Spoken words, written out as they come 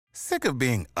Sick of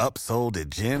being upsold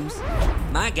at gyms?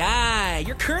 My guy,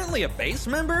 you're currently a base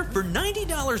member? For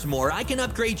 $90 more, I can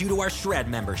upgrade you to our Shred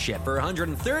membership. For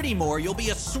 $130 more, you'll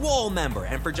be a Swole member.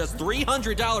 And for just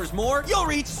 $300 more, you'll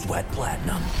reach Sweat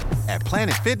Platinum. At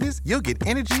Planet Fitness, you'll get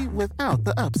energy without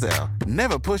the upsell.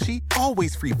 Never pushy,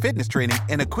 always free fitness training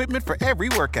and equipment for every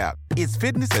workout. It's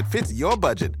fitness that fits your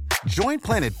budget. Join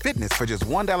Planet Fitness for just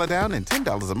 $1 down and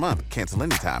 $10 a month. Cancel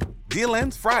anytime. Deal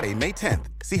ends Friday, May 10th.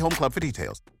 See Home Club for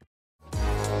details.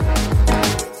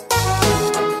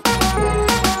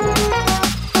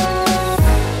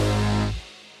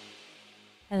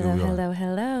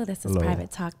 Hello. This is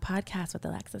Private Talk Podcast with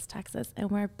Alexis Texas,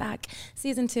 and we're back,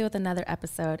 season 2 with another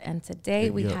episode. And today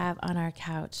we have on our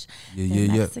couch the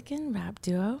Mexican rap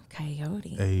duo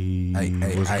Coyote. Hey,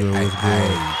 what's good?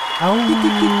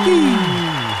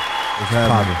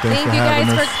 Thank you guys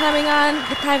for coming on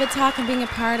the Private Talk and being a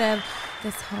part of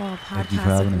this whole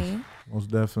podcast with me.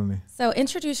 Most definitely. So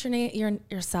introduce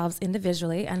yourselves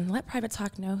individually and let Private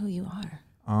Talk know who you are.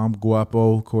 I'm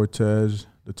Guapo Cortez,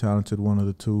 the talented one of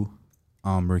the two.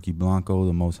 I'm Ricky Blanco,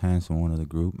 the most handsome one of the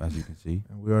group, as you can see.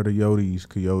 And we are the Yotes,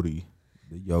 Coyote.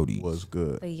 The Yotes. Was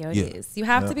good. The Yotes. Yeah. You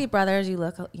have to be brothers. You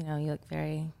look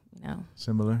very,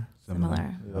 Similar.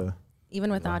 Yeah.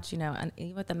 Even without, and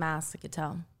even with the mask, I could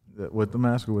tell. Yeah, with the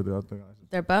mask or with the other?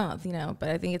 They're both, but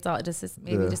I think it's all just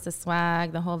the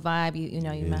swag, the whole vibe. You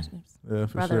match. Yeah,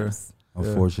 for brothers. sure.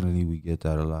 Unfortunately, we get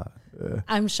that a lot. Yeah.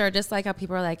 I'm sure, just like how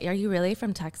people are like, "Are you really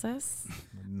from Texas?"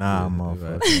 Nah,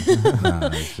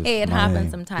 motherfucker. Hey, it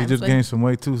happens sometimes. He just gained some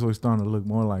weight too, so he's starting to look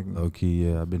more like me. Low key,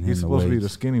 yeah. I've been hitting the weights. He's supposed to be the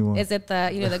skinny one. Is it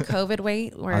the COVID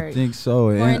weight? I think so.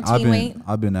 And quarantine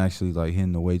I've been actually like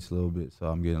hitting the weights a little bit, so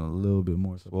I'm getting a little bit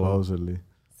more supposedly.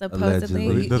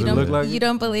 Supposedly, does it look like you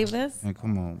don't believe this? And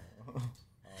come on.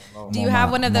 Do you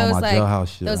have one of those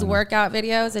those workout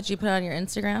videos that you put on your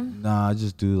Instagram? Nah, I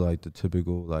just do like the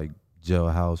typical like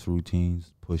jailhouse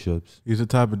routines, push-ups. He's the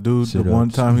type of dude. The one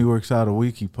time he works out a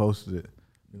week, he posted it.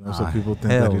 So people think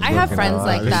that he's I have friends out.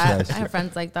 like that. I have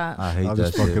friends like that. I hate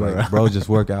that shit. Like, bro, just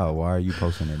work out. Why are you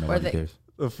posting it? Nobody cares.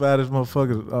 The fattest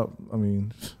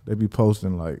motherfuckers, they be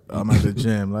posting like, I'm at the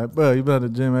gym. Like, bro, you been at the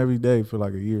gym every day for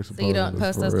like a year. So you don't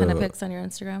post those kind of pics on your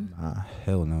Instagram? Nah,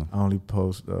 hell no. I only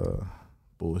post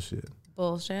bullshit.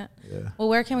 Bullshit? Yeah. Well,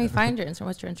 where can we find your Instagram?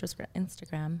 What's your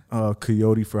Instagram?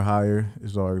 Coyote for Hire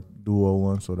is our duo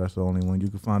one, so that's the only one. You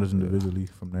can find us individually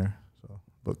from there.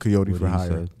 But Coyote for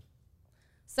Hire.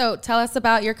 So tell us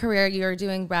about your career. You're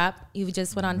doing rap. You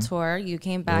just went on tour. You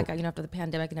came back, after the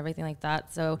pandemic and everything like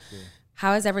that. So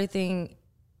how has the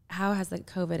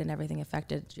COVID and everything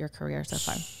affected your career so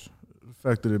far?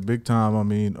 Affected it big time. I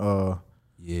mean,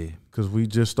 because we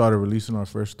just started releasing our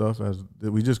first stuff.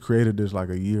 We just created this like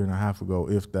a year and a half ago,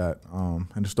 if that.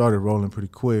 And it started rolling pretty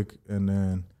quick. And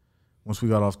then once we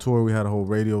got off tour, we had a whole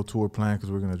radio tour plan because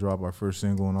we were going to drop our first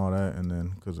single and all that. And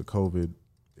then because of COVID,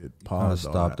 it paused.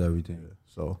 Stopped everything. Yeah.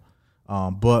 So,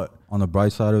 but on the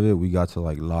bright side of it, we got to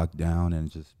like lock down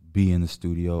and just be in the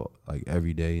studio like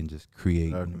every day and just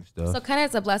create new stuff. So kind of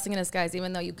it's a blessing in disguise,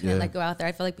 even though you couldn't go out there.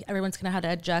 I feel like everyone's gonna have to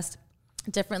adjust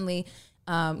differently,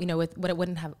 with what it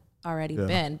wouldn't have already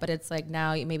been. But it's like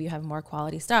now maybe you have more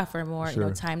quality stuff or more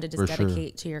time to just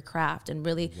dedicate to your craft and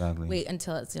really wait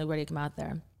until it's ready to come out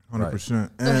there. 100%.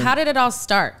 So how did it all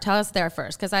start? Tell us there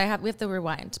first, because we have to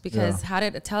rewind. Because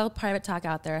tell Private Talk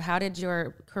out there, how did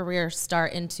your career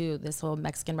start into this whole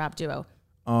Mexican rap duo?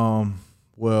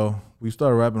 Well, we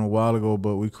started rapping a while ago,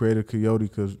 but we created Coyote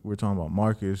because we're talking about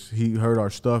Marcus. He heard our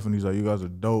stuff and he's like, "You guys are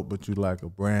dope, but you lack a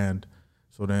brand."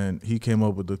 So then he came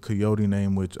up with the Coyote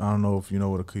name, which I don't know if you know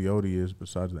what a coyote is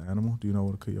besides the animal. Do you know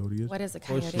what a coyote is? What is a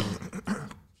coyote?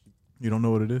 You don't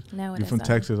know what it is? No, You're from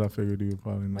Texas. I figured you would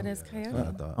probably know. What is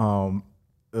coyote?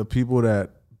 The people that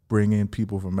bring in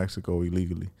people from Mexico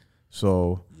illegally.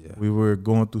 So we were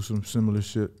going through some similar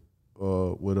shit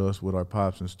with our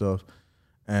pops and stuff.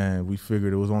 And we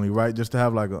figured it was only right just to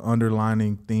have like an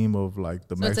underlining theme of like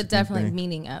the Mexican it's a definitely thing.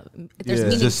 Meaning of.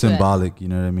 It's just symbolic, you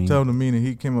know what I mean? Tell him the meaning.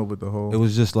 He came up with the whole. It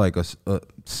was just like a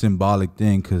symbolic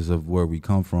thing because of where we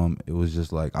come from. It was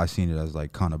just like I seen it as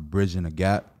like kind of bridging a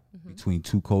gap between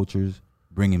two cultures,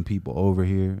 bringing people over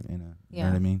here. You know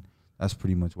what I mean? That's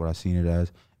pretty much what I seen it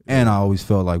as. And I always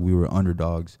felt like we were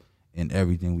underdogs in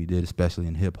everything we did, especially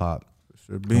in hip hop.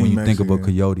 Sure. When you think of a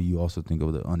coyote, you also think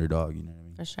of the underdog. You know what I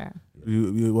mean? For sure.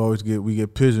 You always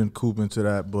get pigeon coop into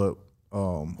that, but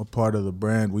a part of the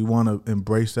brand, we want to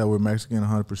embrace that we're Mexican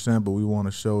 100%, but we want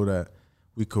to show that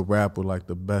we could rap with like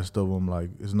the best of them.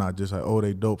 Like it's not just like, oh,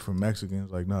 they dope for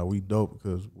Mexicans. Like no, we dope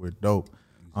because we're dope.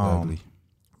 Exactly.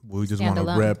 We just want to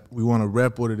rep. We want to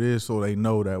rep what it is, so they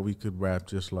know that we could rap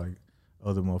just like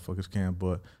other motherfuckers can.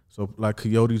 But so like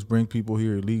Coyotes bring people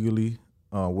here illegally,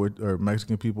 or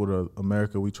Mexican people to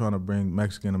America. We trying to bring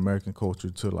Mexican American culture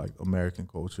to like American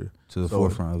culture to the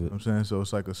forefront of it. I'm saying so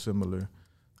it's like a similar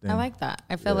thing. I like that.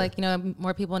 I feel like, you know,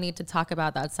 more people need to talk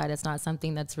about that side. It's not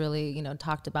something that's really, you know,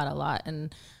 talked about a lot.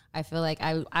 And I feel like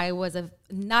I was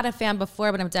not a fan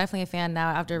before, but I'm definitely a fan now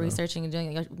after researching and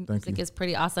doing it. Music is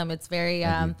pretty awesome. It's very,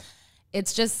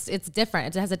 it's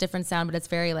different. It has a different sound, but it's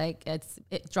very like,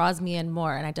 it draws me in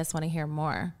more, and I just want to hear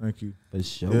more. Thank you. For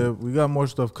sure. Yeah, we got more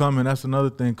stuff coming. That's another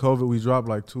thing. COVID, we dropped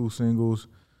like 2 singles.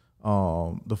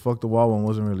 The Fuck the Wall one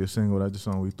wasn't really a single. That's just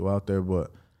something we threw out there,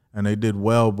 and they did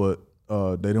well, but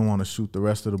they didn't want to shoot the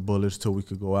rest of the bullets till we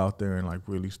could go out there and like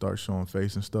really start showing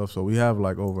face and stuff. So we have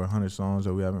like over 100 songs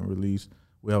that we haven't released.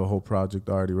 We have a whole project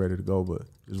already ready to go, but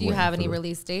do you have any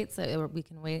release dates that we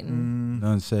can wait? And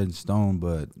none set in stone,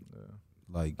 but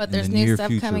like. But there's new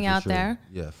stuff coming out there.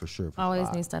 Yeah, for sure.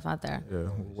 Always new stuff out there. Yeah,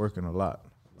 we're working a lot.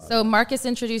 So Marcus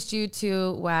introduced you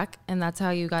to Wack, and that's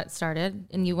how you got started.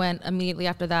 And you went immediately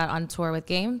after that on tour with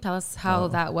Game. Tell us how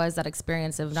that was, that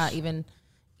experience of not even,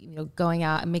 you know, going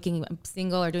out and making a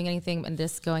single or doing anything and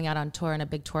just going out on tour in a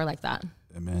big tour like that.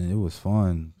 Yeah, man, it was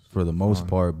fun for the most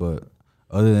part, but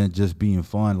other than just being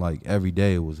fun, like every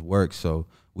day it was work. So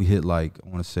we hit like, I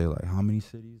want to say like how many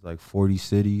cities? Like 40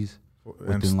 cities and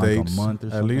within states, like a month or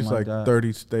something. At least like that.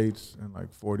 30 states and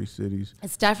like 40 cities.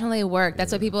 It's definitely work.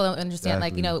 That's what people don't understand. Exactly.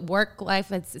 Like, you know, work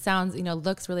life, it sounds, you know,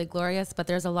 looks really glorious, but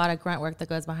there's a lot of grunt work that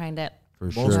goes behind it. For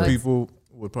Most sure. people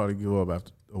would probably give up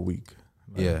after a week.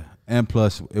 Yeah, and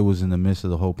plus it was in the midst of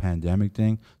the whole pandemic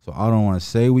thing, so I don't want to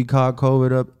say we caught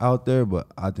COVID out there, but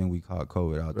I think we caught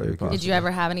COVID out there. Did you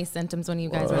ever have any symptoms when you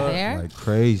guys were there? Like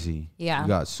crazy. Yeah. I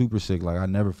got super sick. Like I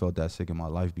never felt that sick in my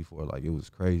life before. Like it was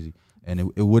crazy, and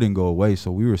it wouldn't go away.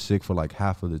 So we were sick for like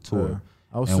half of the tour. Yeah.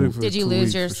 I was sick for Did you 2 lose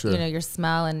weeks, your, for sure. you know, your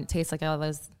smell and taste, like all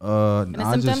those kind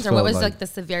kind of symptoms, or what was like the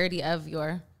severity of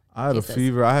your? I had a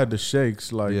fever. I had the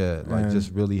shakes. Like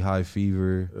just really high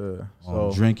fever.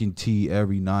 So drinking tea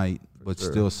every night, but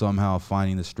still somehow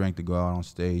finding the strength to go out on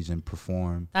stage and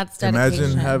perform. That's dedication.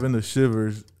 Imagine having the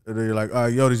shivers. They're like, all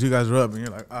right, yo, these you guys are up, and you're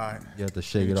like, all right. You have to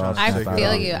shake it off. I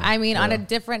feel you. I mean, on a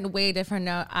different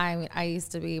note, I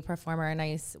used to be a performer, and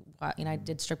I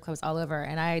did strip clubs all over,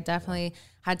 and I definitely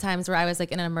had times where I was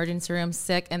like in an emergency room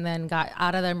sick, and then got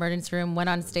out of the emergency room, went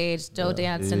on stage, still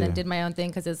danced, and then did my own thing,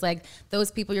 because it's like those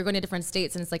people, you're going to different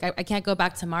states, and it's like I can't go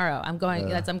back tomorrow. I'm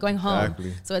going. I'm going home.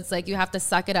 Exactly. So it's like you have to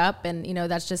suck it up, and you know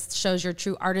that just shows your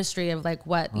true artistry of like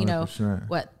what you know 100%.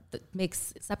 what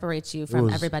separates you from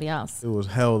everybody else. It was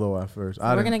hell though at first.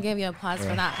 So we're gonna give you applause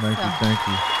for that. Thank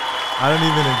you. I didn't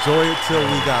even enjoy it till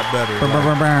we got better.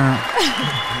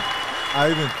 I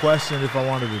even questioned if I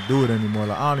wanted to do it anymore.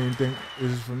 Like I don't even think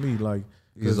this is for me. Like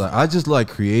he's like, I just like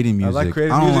creating music. I like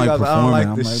creating I don't music. like performing. I don't like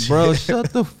I'm this like, shit. bro,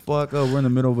 shut the fuck up. We're in the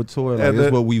middle of a tour. Like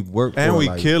that's what we worked for. And we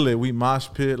like, kill it. We mosh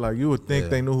pit. Like you would think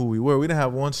they knew who we were. We didn't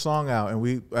have one song out, and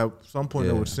we at some point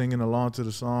they were singing along to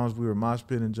the songs. We were mosh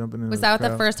pitting, jumping in. Was that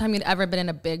the first time you'd ever been in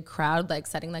a big crowd, like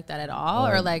setting like that at all,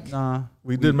 or like? Nah.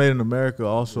 We did Made in America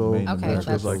also. Made in Okay, which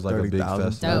was like like a big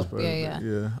 30,000. festival. Dope. Yeah.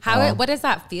 Yeah. How? What is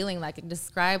that feeling like?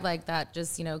 Describe like that.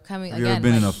 Just coming You again. ever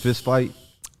been in like, a fist fight?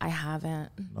 I haven't.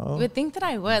 No? You would think that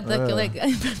I would. Like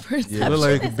the perception. You look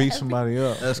like you could is beat somebody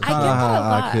up. That's I kind get of that a how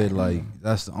I lot. could like.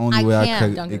 That's the only I way I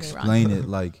can't, don't could get me wrong. explain it.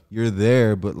 Like you're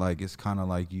there, but like it's kind of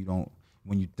like you don't.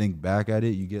 When you think back at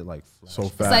it, you get like So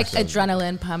It's fast. like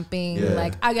adrenaline pumping. Yeah.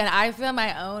 Like again, I feel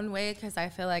my own way because I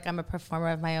feel like I'm a performer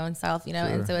of my own self,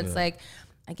 and so it's like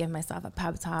I give myself a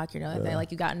pep talk,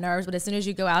 like you got nerves, but as soon as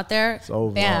you go out there,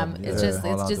 over. bam, Yeah. it's just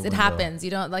All out the it window. happens.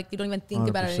 You don't even think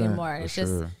about it 100%. anymore. It's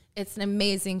just sure. it's an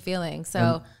amazing feeling.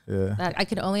 So yeah. that I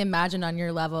could only imagine on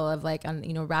your level of like on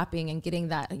rapping and getting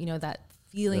that that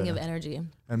feeling of energy.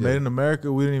 And Made in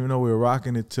America, we didn't even know we were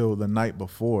rocking it till the night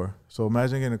before. So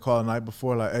imagine getting a call the night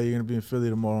before, like, hey, you're going to be in Philly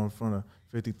tomorrow in front of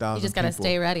 50,000 You just got to people.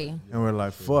 stay ready. And we're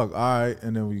like, fuck, all right.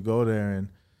 And then we go there, and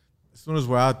as soon as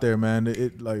we're out there, man,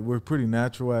 it like we're pretty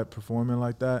natural at performing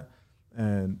like that.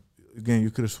 And again,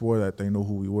 you could have swore that they knew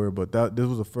who we were, but this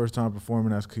was the first time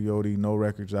performing as Coyote, no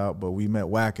records out, but we met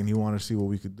Wack, and he wanted to see what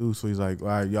we could do. So he's like, all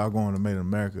right, y'all going to Made in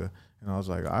America. And I was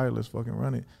like, all right, let's fucking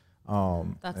run it.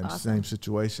 That's and awesome. same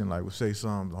situation, like we say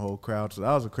something, the whole crowd. So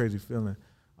that was a crazy feeling.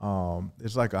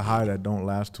 It's like a high that don't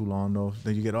last too long though.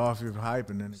 Then you get off your hype,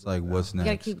 and then It's like what's You got to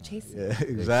next? keep chasing. yeah,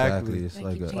 exactly. It's Gotta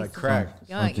like keep a chasing. Like crack.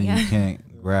 something Yeah. you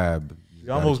can't grab.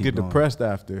 You almost get depressed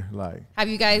after. Like, Have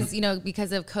you guys,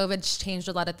 because of COVID, changed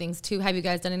a lot of things too? Have you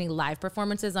guys done any live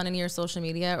performances on any of your social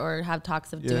media, or have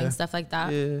talks of doing stuff like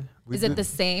that? Yeah. Is it the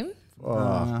same?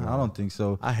 I don't think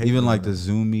so. I hate even doing like that. the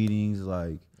Zoom meetings,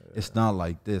 like it's not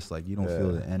like this. Like you don't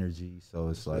feel the energy, so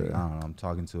it's like I don't know. I'm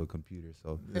talking to a computer,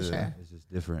 so For sure. it's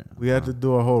just different. We had to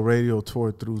do a whole radio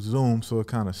tour through Zoom, so it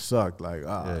kind of sucked. Like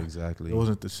yeah, exactly. It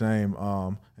wasn't the same.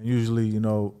 And usually, you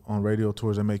know, on radio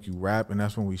tours they make you rap, and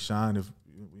that's when we shine. If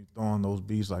we throw on those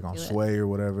beats like on Sway or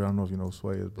whatever, I don't know if you know what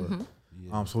Sway is,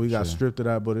 but so we got stripped of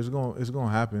that. But it's gonna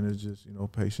happen. It's just, you know,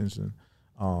 patience and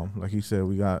like he said,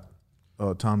 we got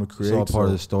time to create. It's all part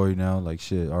of the story now. Like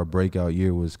shit, our breakout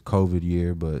year was COVID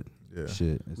year, but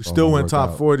shit, we still went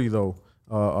top 40 though.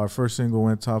 Our first single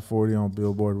went top 40 on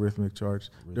Billboard Rhythmic charts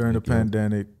during the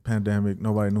pandemic.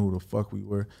 Nobody knew who the fuck we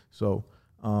were, so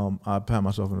I pat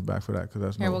myself in the back for that because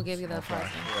that's here. We'll give you the applause.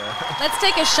 Let's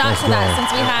take a shot to that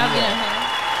since we have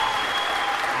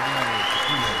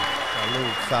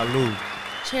Salud.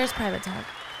 Cheers, Private Talk.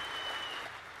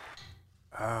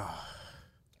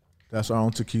 That's our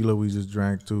own tequila we just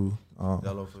drank too.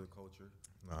 Yellow for the culture.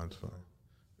 No, it's fine.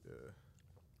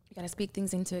 You gotta speak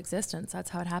things into existence. That's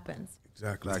how it happens.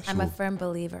 Exactly. I'm a firm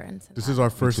believer in this is our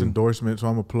first endorsement, so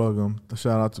I'm gonna plug them.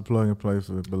 Shout out to Plug and Play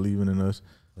for believing in us.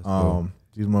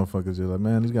 These motherfuckers are like,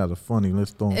 man, these guys are funny.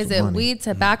 Let's throw them some money. Is it weed,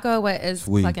 tobacco? What is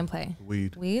Plug and Play?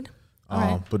 Weed. All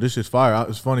right. But this is fire.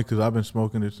 It's funny because I've been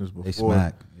smoking it since before. They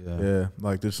smack. Yeah.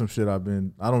 Like there's some shit I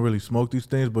don't really smoke these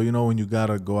things, but you know when you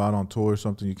gotta go out on tour or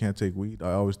something, you can't take weed.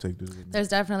 I always take this with me. There's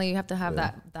definitely, you have to have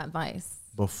that vice.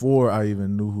 Before I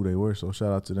even knew who they were, so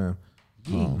shout out to them.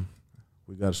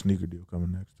 We got a sneaker deal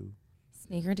coming next too.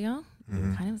 Sneaker deal?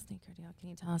 What kind of sneaker deal? Can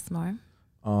you tell us more?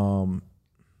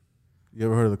 You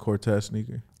ever heard of the Cortez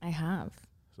sneaker? I have.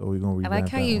 So we're gonna revamp I like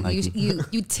how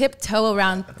you tiptoe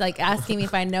around like asking me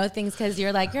if I know things because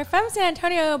you're like, you're from San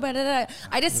Antonio, but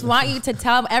I just want you to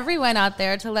tell everyone out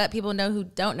there to let people know who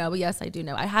don't know. But yes, I do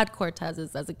know. I had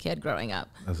Cortezes as a kid growing up.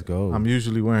 Let's go. I'm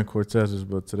usually wearing Cortezes,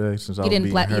 but today since I was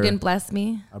beating her, you didn't bless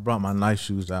me. I brought my nice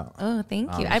shoes out. Oh,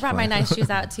 thank you. I brought my nice shoes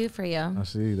out too for you. I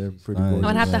see they're pretty gorgeous. I'm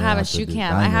gonna have to have a shoe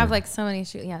cam. I have like so many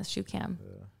shoes. Yeah, shoe cam.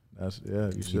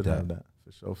 You should have that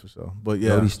for sure. But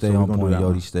yeah, Yodi stay on point.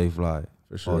 Yodi stay fly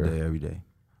for sure. All day, every day.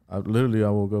 I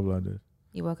woke up like this.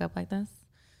 You woke up like this?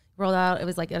 Rolled out, it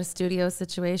was like at a studio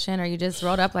situation, or you just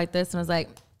rolled up like this and was like...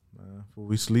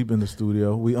 We sleep in the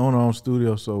studio. We own our own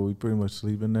studio, so we pretty much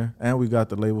sleep in there. And we got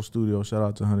the label studio. Shout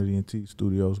out to 100 ENT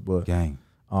Studios. But gang.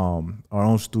 Our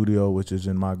own studio, which is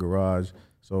in my garage.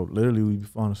 So literally we be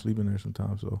falling asleep in there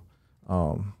sometimes. So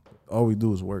all we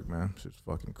do is work, man. It's just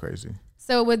fucking crazy.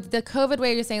 So with the COVID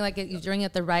way, you're saying like you're doing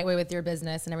it the right way with your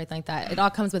business and everything like that. It all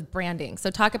comes with branding.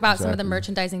 So talk about some of the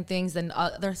merchandising things and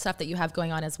other stuff that you have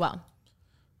going on as well.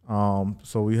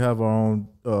 So we have our own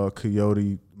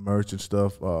Coyote merch and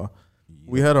stuff.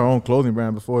 We had our own clothing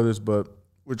brand before this, but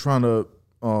we're trying to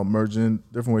merge in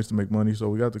different ways to make money. So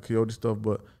we got the Coyote stuff,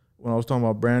 but when I was talking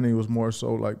about branding, it was more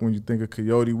so like when you think of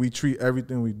Coyote, we treat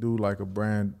everything we do like a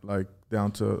brand, like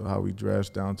down to how we dress,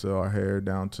 down to our hair,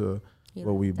 down to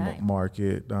what we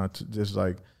market, down to just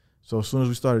like, so as soon as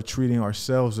we started treating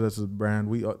ourselves as a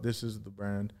brand, this is the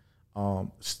brand,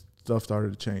 stuff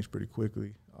started to change pretty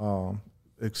quickly,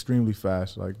 extremely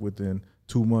fast. Like within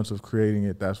 2 months of creating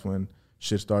it, that's when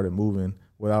shit started moving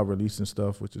without releasing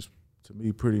stuff, which is to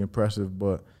me pretty impressive.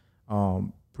 But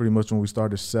pretty much when we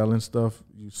started selling stuff,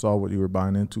 you saw what you were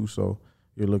buying into. So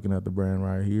you're looking at the brand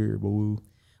right here, boo.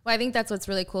 Well, I think that's what's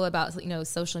really cool about, you know,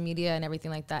 social media and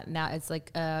everything like that. Now it's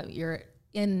like you're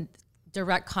in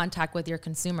direct contact with your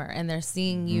consumer and they're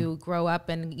seeing you grow up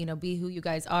and, you know, be who you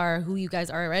guys are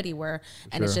already were.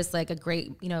 And it's just like a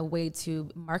great, you know, way to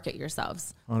market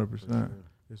yourselves. 100%.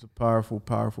 It's a powerful,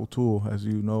 powerful tool, as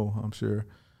you know, I'm sure.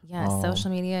 Yeah, social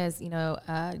media is, you know,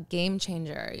 a game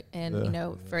changer. And, you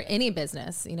know, for any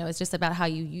business, you know, it's just about how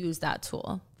you use that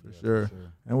tool. For sure.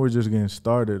 And we're just getting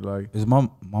started. Like, is my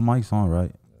mic's on,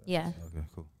 right? Yeah. Okay,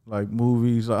 cool. Like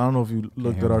movies. I don't know if you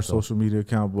looked at our social media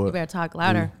account, but you better talk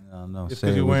louder. No, it's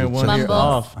because you're wearing one ear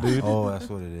off, dude. Oh, that's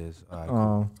what it is. All right,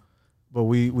 cool. But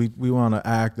we want to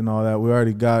act and all that. We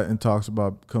already got in talks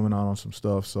about coming out on some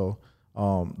stuff. So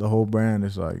the whole brand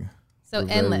is like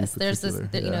endless. There's this,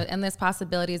 you know, endless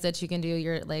possibilities that you can do.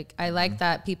 You're like, I like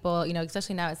that people, you know,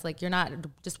 especially now, it's like you're not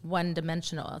just one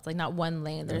dimensional. It's like not one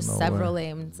lane. There's several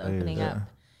lanes opening up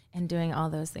and doing all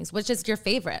those things. Which is your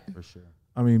favorite? For sure.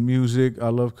 I mean, music. I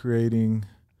love creating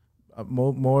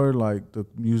more like the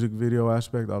music video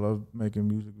aspect. I love making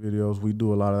music videos. We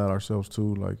do a lot of that ourselves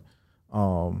too. Like,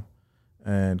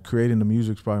 and creating the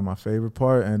music is probably my favorite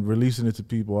part. And releasing it to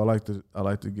people, I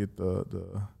like to get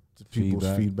the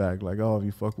people's feedback. Like, oh, if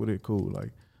you fuck with it, cool.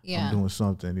 Like, I'm doing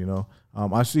something. You know,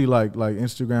 I see like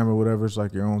Instagram or whatever. It's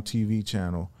like your own TV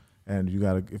channel, and you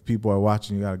gotta, if people are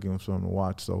watching, you gotta give them something to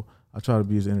watch. So I try to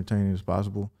be as entertaining as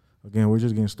possible. again, we're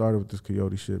just getting started with this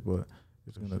Coyote shit, but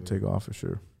it's gonna take off for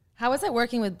sure. How was it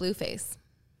working with Blueface?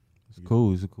 It's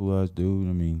cool. He's a cool ass dude.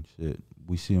 I mean, shit.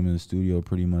 We see him in the studio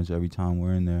pretty much every time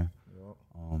we're in there.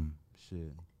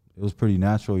 Shit. It was pretty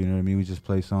natural, you know what I mean? We just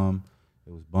played some.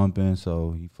 It was bumping,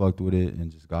 so he fucked with it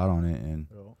and just got on it, and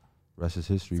rest is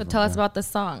history. So tell us about the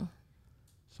song.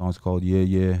 Song's called Yeah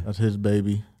Yeah. That's his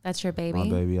baby. That's your baby? My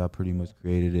baby. I pretty much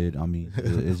created it. I mean,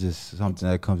 it's just something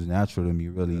that comes natural to me,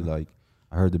 really. Like,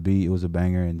 I heard the beat, it was a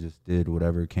banger, and just did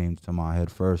whatever came to my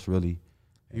head first, really.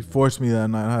 He forced me that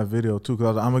night. I had a video too,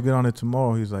 because I'm gonna get on it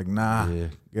tomorrow. He's like, nah,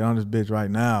 get on this bitch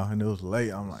right now. And it was late.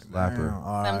 I'm like, damn,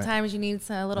 all right. Sometimes you need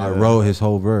a little. I wrote his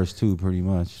whole verse too, pretty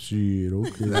much. Shit,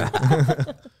 okay.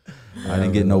 I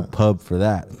didn't get no pub for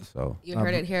that, so. You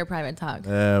heard it here, Private Talk.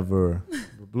 Ever.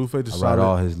 Blueface decided. I write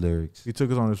all his lyrics. He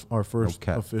took us on our first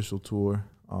official tour.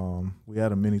 We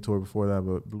had a mini tour before that,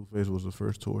 but Blueface was the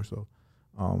first tour. So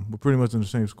we're pretty much in the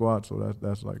same squad. So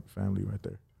that's like family right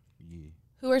there.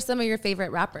 Who are some of your favorite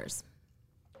rappers?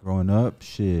 Growing up,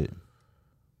 shit.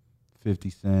 50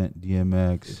 Cent,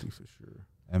 DMX, 50 for sure.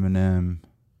 Eminem,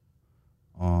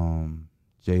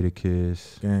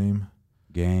 Jadakiss,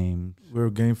 Game. We were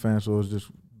Game fans, so it was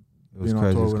just crazy.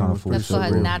 It's kind of that's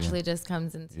what naturally just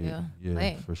comes into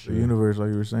play. For sure. The universe, like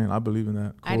you were saying, I believe in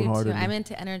that. I do too. I'm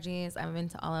into energies. I'm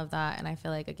into all of that, and I feel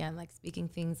like, again, like speaking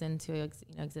things into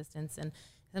existence. And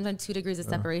sometimes 2 degrees of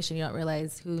separation, you don't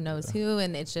realize who knows who,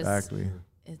 and it's just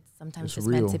sometimes it's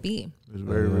meant to be. It's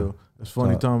very real. It's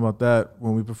funny talking about that.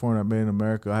 When we performed at Made in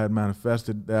America, I had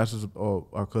manifested. They asked us,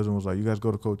 our cousin was like, "You guys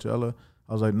go to Coachella?"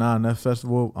 I was like, "Nah, in that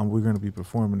festival, we're gonna be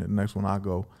performing it. The next one I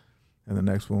go." And the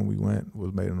next one we went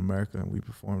was Made in America, and we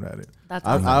performed at it. That's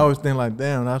awesome. I always think like,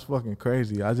 damn, that's fucking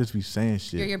crazy. I just be saying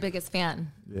shit. You're your biggest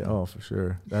fan. Yeah, for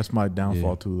sure. That's my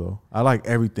downfall too, though. I like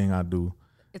everything I do.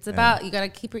 It's about, you got to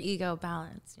keep your ego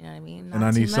balanced. You know what I mean? Not and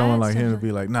I need someone like him to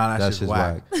be like, nah, that's just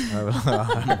whack.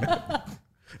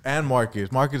 And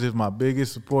Marcus. Marcus is my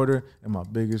biggest supporter and my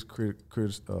biggest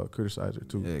criticizer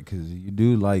too. Yeah, because you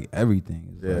do like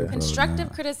everything. Yeah.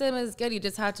 Constructive criticism is good. You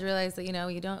just have to realize that,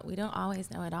 we don't always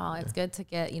know it all. It's good to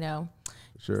get,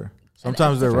 Sure.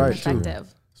 Sometimes they're right too.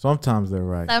 Sometimes they're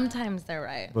right. Sometimes they're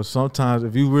right. But sometimes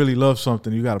if you really love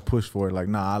something, you got to push for it. Like,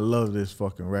 nah, I love this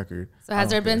fucking record. So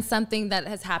has there been something that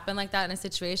has happened like that in a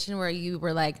situation where you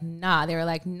were like, nah, they were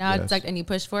like, nah, yes. And you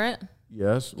pushed for it?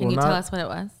 Yes. Can you tell us what it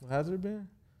was? Has there been?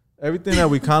 Everything that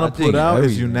we kind of put out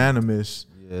is unanimous.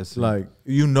 Yes. Like,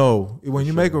 when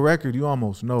you make a record, you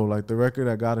almost know. Like the record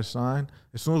that got us signed,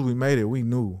 as soon as we made it, we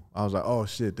knew. I was like, oh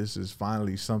shit, this is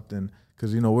finally something.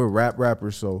 Because, we're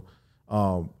rappers, so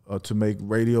to make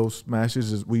radio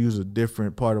smashes, we use a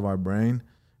different part of our brain.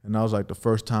 And that was like the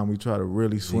first time we tried to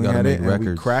really swing at it, and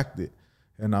we cracked it.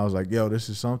 And I was like, yo, this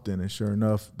is something. And sure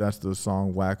enough, that's the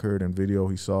song Wack heard and video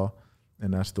he saw.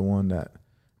 And that's the one that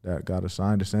got us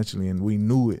signed, essentially. And we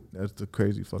knew it. That's the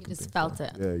crazy fucking thing. You just felt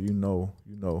it. Yeah, you know.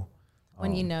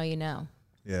 When you know, you know.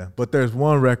 Yeah, but there's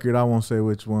one record, I won't say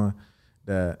which one,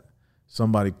 that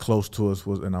somebody close to us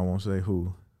was, and I won't say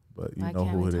who. But you know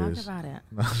who it is. About it?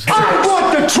 I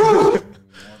want the truth.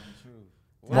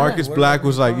 Marcus Black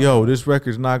was like, yo, this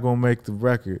record's not going to make the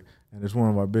record. And it's one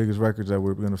of our biggest records that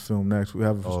we're going to film next. We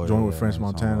have a joint with French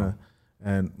Montana.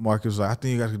 And Marcus was like, I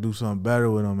think you guys could do something better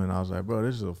with him. And I was like, bro,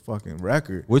 this is a fucking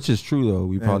record. Which is true, though.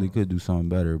 We probably could do something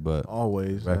better, but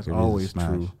that's always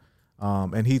true.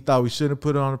 And he thought we shouldn't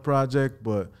put it on the project,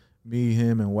 but me,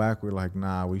 him, and Wack were like,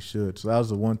 nah, we should. So that was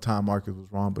the one time Marcus was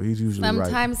wrong, but he's usually right.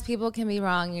 Sometimes people can be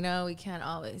wrong, we can't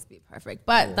always be perfect.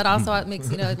 But that also makes,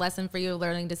 a lesson for you,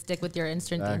 learning to stick with your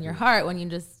instinct in your heart when you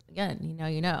just, again,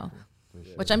 you know.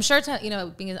 Which I'm sure,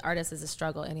 being an artist is a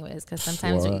struggle anyways, because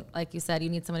sometimes, like you said, you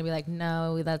need someone to be like,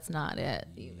 no, that's not it.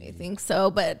 You may think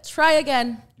so, but try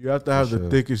again. You have to have the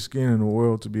thickest skin in the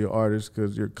world to be an artist,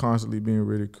 because you're constantly being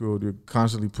ridiculed. You're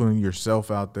constantly putting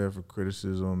yourself out there for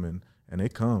criticism, and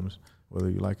it comes whether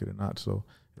you like it or not. So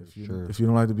if you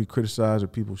don't like to be criticized or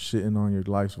people shitting on your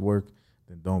life's work,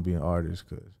 then don't be an artist,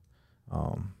 because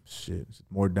it's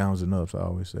more downs than ups. I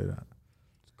always say that.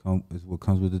 It's what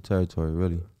comes with the territory,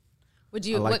 really. Would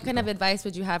you? What kind of advice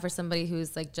would you have for somebody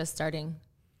who's like just starting?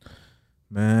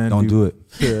 Man, don't do it.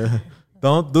 Yeah,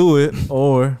 don't do it.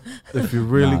 Or if you're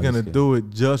really gonna do it,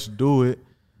 just do it.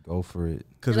 Go for it.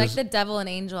 You're like the devil and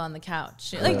angel on the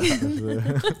couch.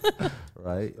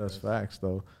 Right. That's facts,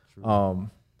 though.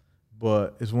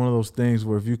 But it's one of those things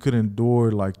where if you could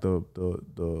endure like the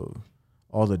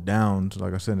all the downs,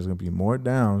 like I said, there's gonna be more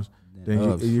downs.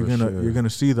 Then you're gonna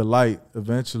see the light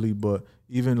eventually. But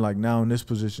even like now in this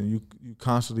position, you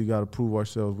constantly got to prove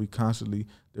ourselves.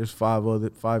 There's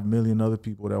 5 million other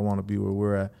people that want to be where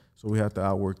we're at, so we have to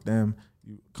outwork them.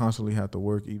 you constantly have to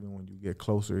work. Even when you get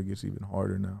closer, it gets even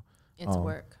harder now. It's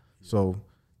work. So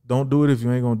don't do it if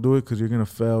you ain't gonna do it, because you're gonna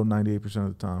fail 98%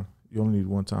 of the time. You only need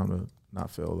one time to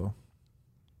not fail though.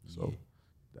 So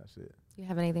that's it. Do you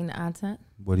have anything to add to that?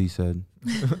 What he said.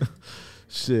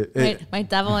 Shit. My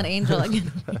devil and angel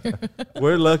again.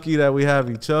 We're lucky that we have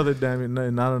each other, damn it.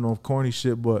 And I don't know if corny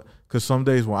shit, but because some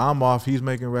days when I'm off, he's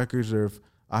making records, or if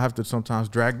I have to sometimes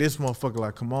drag this motherfucker,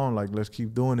 like, come on, like, let's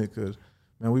keep doing it. Because,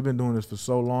 man, we've been doing this for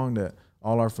so long that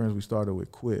all our friends we started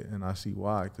with quit, and I see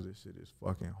why, because this shit is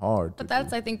fucking hard. But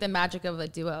that's, I think, the magic of a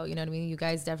duo. You know what I mean? You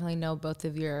guys definitely know both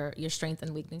of your strengths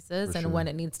and weaknesses, and when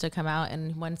it needs to come out,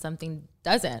 and when something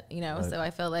doesn't. You know, so I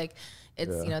feel like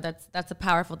it's you know, that's a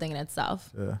powerful thing in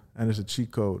itself. Yeah, and it's a cheat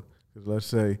code, because let's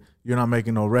say you're not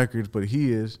making no records, but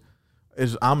he is.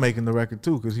 I'm making the record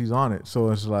too, because he's on it. So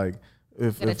it's like,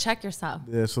 you gotta check yourself.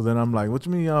 Yeah. So then I'm like, what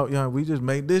you mean, y'all? We just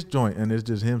made this joint, and it's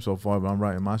just him so far, but I'm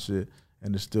writing my shit,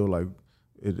 and it's still like.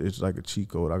 It's like a cheat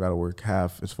code. I got to work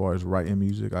half as far as writing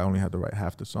music. I only have to write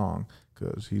half the song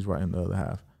because he's writing the other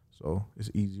half. So it's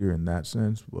easier in that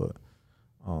sense. But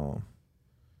other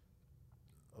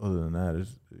than that,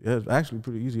 it's actually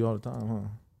pretty easy all the time, huh?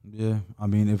 Yeah. I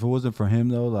mean, if it wasn't for him,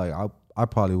 though, like I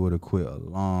probably would have quit a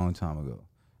long time ago,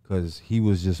 because he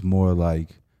was just more like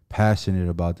passionate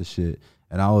about the shit.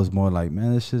 And I was more like,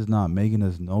 man, this shit's not making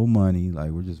us no money.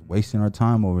 Like, we're just wasting our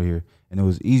time over here. And it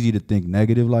was easy to think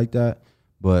negative like that.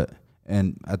 But,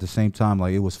 and at the same time,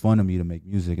 like, it was fun to me to make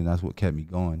music, and that's what kept me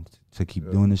going to keep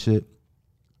doing the shit.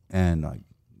 And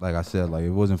like I said, like, if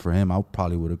it wasn't for him, I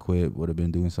probably would have quit, would have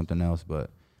been doing something else. But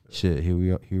shit, here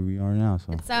we are now.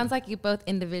 So it sounds like you both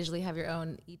individually have your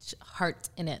own each heart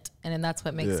in it, and then that's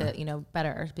what makes it, you know,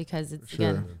 better, because it's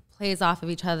again plays off of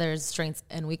each other's strengths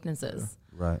and weaknesses.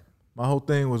 Right. My whole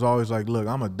thing was always like, look,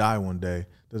 I'm gonna die one day.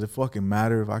 Does it fucking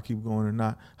matter if I keep going or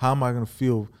not? How am I gonna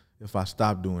feel if I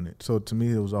stop doing it? So to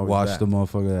me, it was always watch the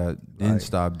motherfucker that didn't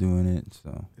stop doing it.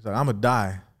 So it's like, I'm gonna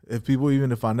die. If people,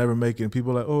 even if I never make it, and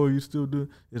people are like, oh, you still do,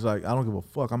 it's like, I don't give a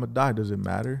fuck. I'm gonna die. Does it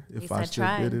matter if I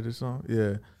still did it or something?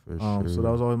 Yeah. Sure. So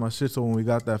that was always my shit. So when we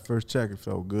got that first check, it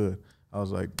felt good. I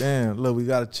was like, damn, look, we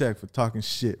got a check for talking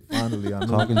shit. Finally, I know.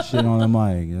 Talking shit on the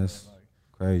mic. That's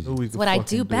crazy. It's what I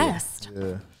do best.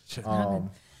 Yeah.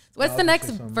 What's the next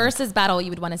versus battle you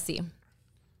would want to see?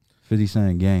 50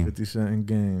 Cent Game. 50 Cent in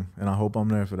Game. And I hope I'm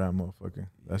there for that motherfucker.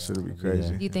 That shit would be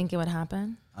crazy. Do you think it would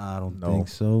happen? I don't think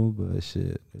so, but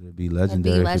shit, it'd be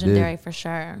legendary. It'd be legendary for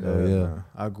sure. Yeah.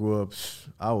 I grew up,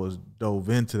 I was dove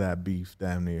into that beef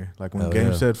damn near. Like when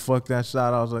Game said fuck that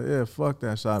shot, I was like, yeah, fuck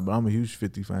that shot. But I'm a huge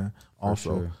 50 fan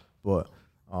also. But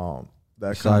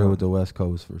that sided with the West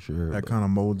Coast for sure. That kind of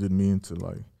molded me into,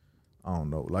 like, I don't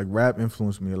know, like, rap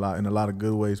influenced me a lot in a lot of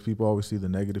good ways. People always see the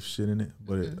negative shit in it,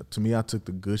 but to me, I took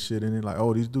the good shit in it. Like,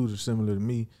 oh, these dudes are similar to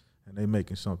me, and they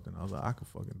making something. I was like, I could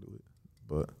fucking do it.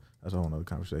 But that's a whole nother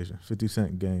conversation. 50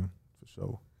 Cent Game, for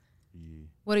sure. Yeah.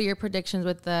 What are your predictions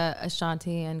with the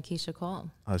Ashanti and Keisha Cole?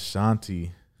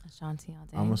 Ashanti all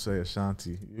day. I'm going to say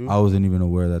Ashanti. You? I wasn't even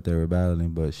aware that they were battling,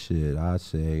 but shit, I'd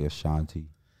say Ashanti.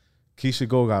 Keisha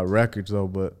Cole got records, though,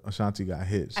 but Ashanti got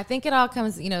hits. I think it all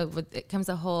comes, you know, it comes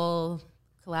a whole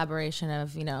collaboration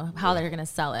of, you know, how they're going to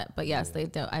sell it. But yes, they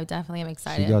do. I definitely am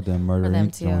excited. She got them Murder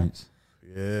Inc. joints.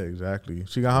 Yeah, exactly.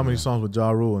 She got how many songs with Ja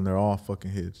Rule, and they're all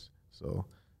fucking hits. So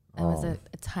that was a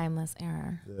timeless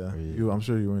era. Yeah, I'm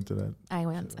sure you were into that. I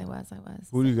was.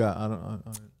 Who do you got? I didn't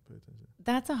pay attention.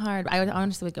 That's a hard. I would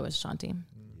honestly would go with Ashanti. Yeah,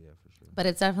 for sure. But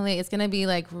it's gonna be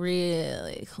like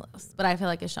really close. But I feel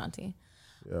like Ashanti.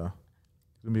 Yeah,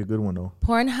 it's gonna be a good one though.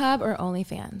 Pornhub or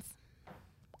OnlyFans?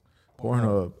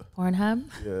 Pornhub. Pornhub?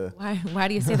 Yeah. Why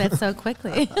do you say that so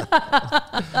quickly?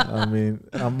 I mean,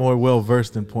 I'm more well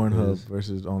versed in Pornhub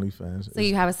versus OnlyFans. So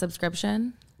you have a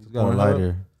subscription? Who's got a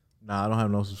lighter? Nah, I don't have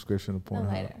no subscription to Pornhub. No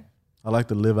lighter. I like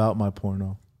to live out my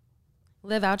porno.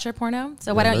 Live out your porno?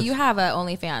 So why don't you have a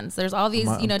OnlyFans? There's all these,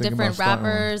 different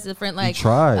rappers, different like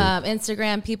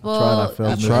Instagram people.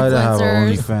 I tried to have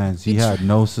OnlyFans. He had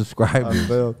no subscribers.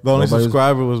 The only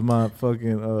subscriber was my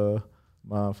fucking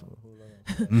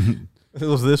it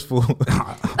was this fool.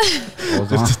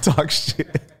 Just to talk shit.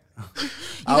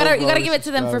 You gotta give it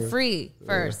to them for free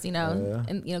first,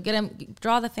 and get them,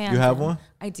 draw the fans. You have one?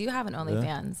 I do have an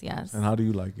OnlyFans, yes. And how do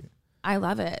you like it? I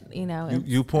love it.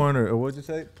 You porn or what'd you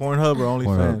say? Pornhub or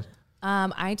OnlyFans?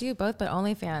 I do both, but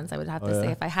OnlyFans I would have to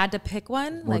say if I had to pick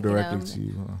one, more directly to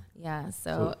you. Huh? Yeah,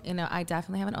 so I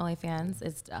definitely have an OnlyFans.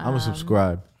 It's I'm gonna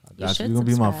subscribe. You're gonna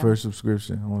be my first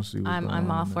subscription. I want to see. I'm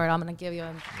all for it. I'm gonna give you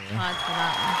a plug for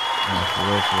that one.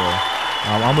 For real.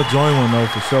 I'm gonna join one though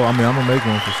for sure. I mean, I'm gonna make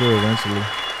one for sure eventually.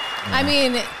 I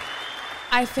mean,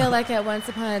 I feel like at once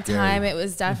upon a time, it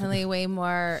was definitely way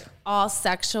more all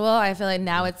sexual. I feel like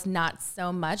now it's not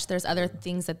so much. There's other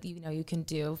things that, you can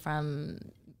do, from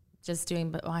just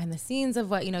doing behind the scenes of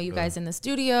what, you guys in the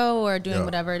studio, or doing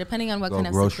whatever, depending on what kind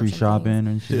of grocery shopping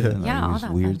and shit. Yeah, all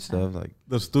that weird stuff. Like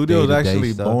the studio is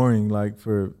actually boring, like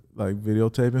for like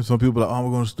videotaping. Some people are like, oh,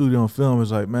 we're going to studio and film.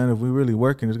 It's like, man, if we're really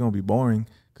working, it's going to be boring,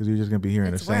 because you're just going to be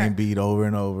hearing the same beat over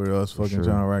and over, us fucking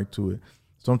trying to write to it.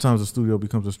 Sometimes the studio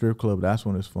becomes a strip club. That's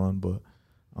when it's fun. But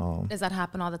does that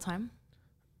happen all the time?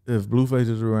 If Blueface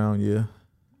is around, yeah,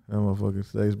 that motherfucker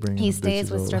stays bringing. He stays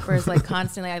with strippers like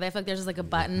constantly. I feel like there's just like a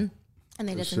button, and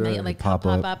they just like pop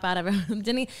up out of it.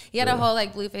 Didn't he? He had a whole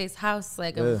like Blueface house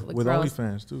with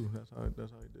OnlyFans too. That's how he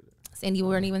did it. And you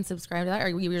weren't even subscribed to that, or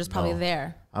you were just probably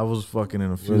there? I was fucking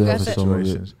in a few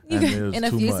situations. In a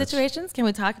few situations? Can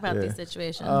we talk about these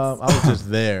situations? I was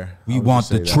just there. We want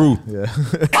the truth. Yeah.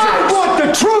 I want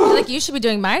the truth. Like, you should be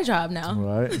doing my job now.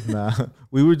 Right? Nah.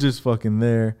 We were just fucking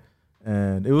there,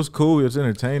 and it was cool. It was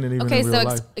entertaining. Even in real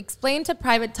life. Explain to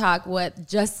Private Talk what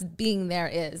just being there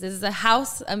is. This is a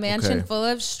house, a mansion full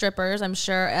of strippers, I'm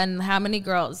sure. And how many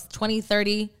girls? 20,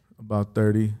 30? About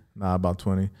 30. Nah, about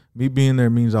 20. Me being there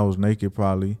means I was naked,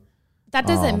 probably. That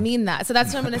doesn't mean that. So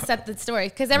that's what I'm going to set the story.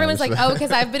 Because everyone's like, oh,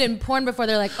 because I've been in porn before.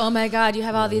 They're like, oh my God, you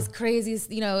have all these crazy,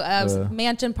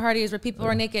 mansion parties where people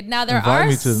are naked. Now, there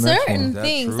are certain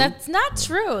things. That's not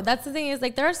true. That's the thing, is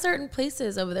like, there are certain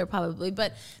places over there probably,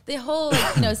 but the whole,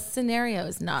 scenario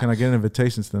is not. Can I get an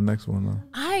invitation to the next one though?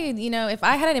 If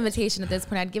I had an invitation at this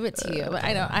point, I'd give it to you. But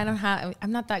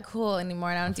I'm not that cool anymore.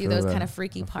 And I don't do those kind of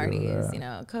freaky parties.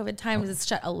 COVID times has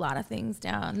shut a lot of things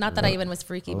down. Not that I even was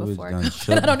freaky before.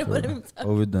 I don't know what I'm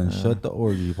Overdone. Shut the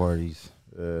orgy parties.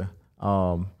 Yeah.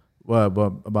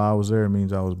 But I was there, it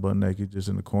means I was butt naked, just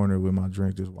in the corner with my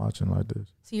drink, just watching like this.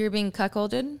 So you're being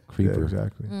cuckolded? Creeper. Yeah,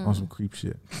 exactly. On some creep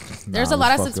shit. There's a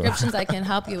lot of subscriptions I can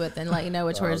help you with and let you know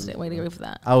which way to go for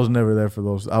that. I was never there for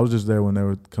those. I was just there when they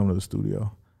would come to the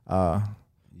studio.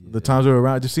 The times they were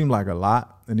around, it just seemed like a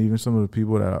lot. And even some of the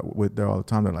people that are with there all the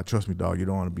time, they're like, trust me, dog, you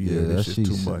don't want to be here. This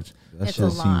shit's too much. It's a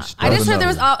lot. I just heard there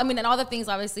was and all the things,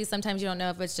 obviously, sometimes you don't know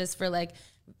if it's just for like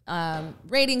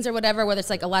ratings or whatever, whether it's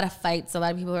like a lot of fights. A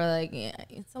lot of people are like, yeah,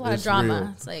 it's a lot of drama.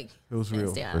 Real. It's like, it was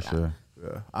real. For sure.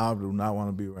 Yeah. I do not want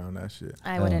to be around that shit.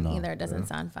 I wouldn't either. It doesn't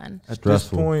sound fun. At this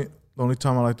point, the only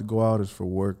time I like to go out is for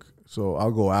work. So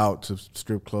I'll go out to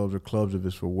strip clubs or clubs if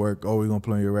it's for work. Oh, we're going to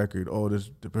play your record. Oh,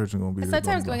 the person going to be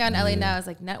sometimes going out in LA now is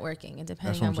like networking, and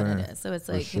depending on what it is. So it's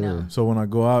like, So when I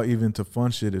go out, even to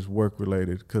fun shit, it's work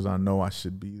related, because I know I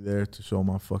should be there to show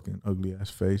my fucking ugly ass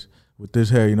face. With this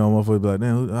hair, motherfucker be like,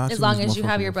 damn. As long as you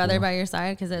have your brother by your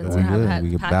side, because it's we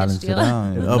can balance it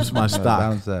out. It ups my stock.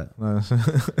 Balance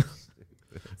that.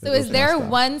 So is there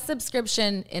one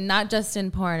subscription, and not just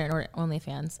in porn or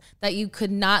OnlyFans, that you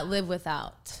could not live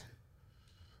without?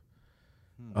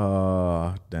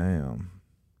 Damn.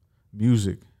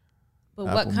 Music. But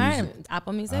what kind of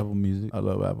Apple Music? Apple Music. I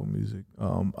love Apple Music.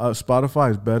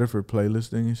 Spotify is better for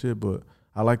playlisting and shit, but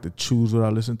I like to choose what I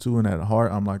listen to, and at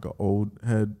heart, I'm like an old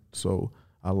head, so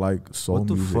I like soul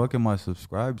music. What the fuck am I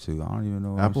subscribed to? I don't even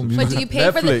know. Apple Music. But do you pay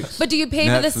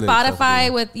for the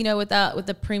Spotify with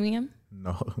the premium?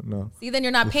 No. See, then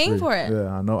you're not paying for it.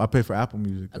 Yeah, I know. I pay for Apple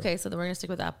Music. Okay, so then we're gonna stick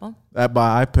with Apple.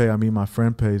 By I pay, I mean my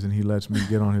friend pays, and he lets me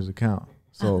get on his account.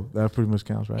 So that pretty much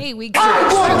counts, right? Hey, we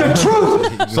want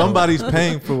the truth. Somebody's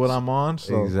paying for what I'm on.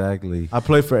 So exactly. I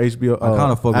play for HBO. I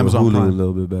kind of fuck Amazon with Hulu Prime. a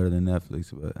little bit better than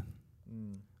Netflix, but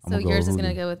so yours is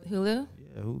gonna go with Hulu.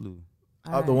 Yeah,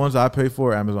 Hulu. The ones I pay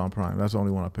for, Amazon Prime. That's the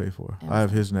only one I pay for. I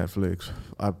have his Netflix.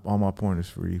 All my porn is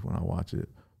free when I watch it.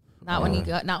 Not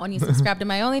when you subscribe to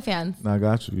my OnlyFans. I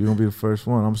got you. You're gonna be the first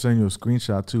one. I'm sending you a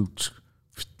screenshot too.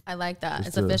 I like that.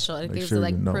 It's official. It gives you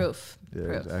like proof. Yeah,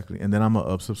 exactly. And then I'm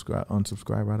gonna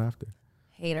unsubscribe right after.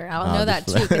 Hater. I'll know that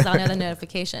too, because I'll know the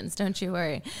notifications. Don't you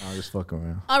worry. I'll just fuck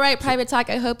around. All right, Private Talk.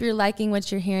 I hope you're liking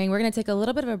what you're hearing. We're gonna take a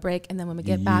little bit of a break, and then when we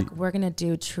get back, we're gonna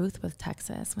do Truth with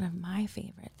Texas, one of my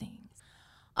favorite things.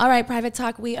 All right, Private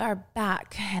Talk. We are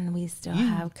back, and we still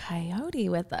have Coyote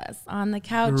with us on the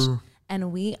couch,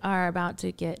 and we are about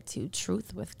to get to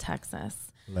Truth with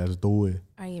Texas. Let's do it.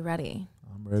 Are you ready?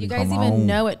 I'm ready. Do you guys even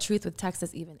know what Truth with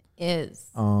Texas even is?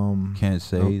 Can't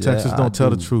say that. Texas don't tell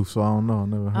the truth, so I don't know. I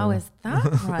never heard. Oh, is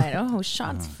that right? Oh,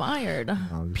 shots fired.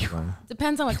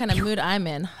 Depends on what kind of mood I'm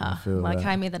in. Like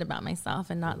I made that about myself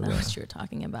and not know what you were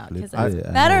talking about, because it's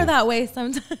better that way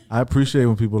sometimes. I appreciate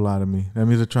when people lie to me. That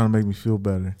means they're trying to make me feel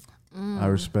better. I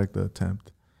respect the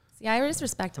attempt. Yeah, I just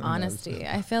respect honesty.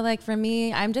 I feel like for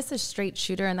me, I'm just a straight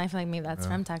shooter, and I feel like maybe that's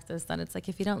from Texas. That it's like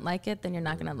if you don't like it, then you're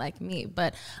not gonna like me.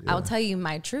 But I'll tell you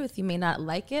my truth. You may not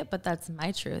like it, but that's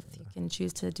my truth. You can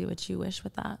choose to do what you wish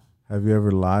with that. Have you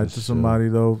ever lied to somebody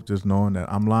though, just knowing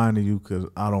that I'm lying to you because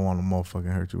I don't want to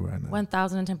motherfucking hurt you right now?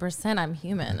 1010%. I'm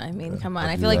human. I mean, come on.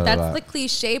 I feel like that's the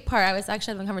cliche part. I was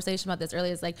actually having a conversation about this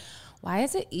earlier. It's like, why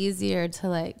is it easier to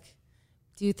like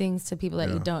do things to people that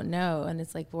you don't know, and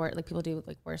it's like people do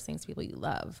like worse things to people you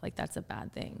love. Like that's a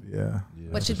bad thing. Yeah.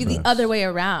 But should be the other way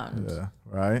around. Yeah.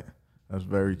 Right. That's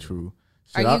very true.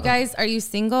 Are you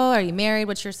single? Are you married?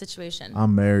 What's your situation?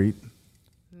 I'm married.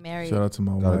 Married. Shout out to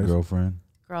my Got wife. A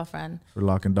girlfriend For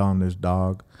locking down this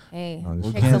dog. Hey, No,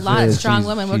 it takes a lot of strong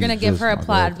women. We're gonna give her a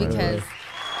applaud because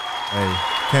hey,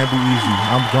 can't be easy.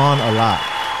 I'm gone a lot.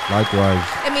 Likewise.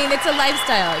 I mean, it's a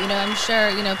lifestyle. You know, I'm sure,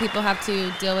 you know, people have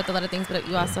to deal with a lot of things, but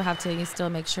you also have to, you still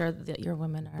make sure that your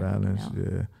women are balanced. You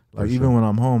know. Yeah. Like even when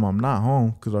I'm home, I'm not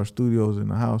home because our studio's in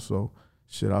the house. So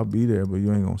shit, I'll be there, but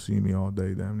you ain't gonna see me all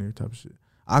day, damn near type of shit.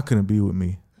 I couldn't be with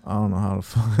me. I don't know how to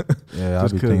fuck. Yeah, I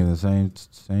be thinking the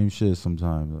same shit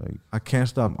sometimes. Like I can't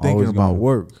stop thinking about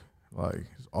work. Like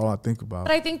it's all I think about.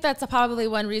 But I think that's probably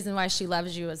one reason why she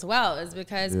loves you as well, is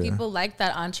because people like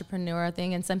that entrepreneur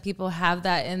thing, and some people have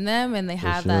that in them, and they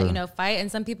have that, you know, fight,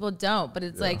 and some people don't. But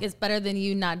it's like it's better than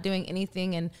you not doing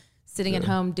anything and sitting at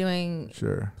home doing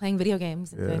playing video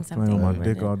games and doing something. Playing with my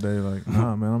dick all day. Like,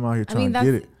 nah, man, I'm out here trying to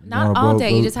get it. Not all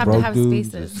day. You just have to have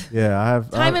spaces. Yeah, I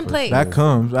have time and place. That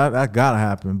comes. That gotta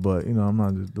happen. But you know, I'm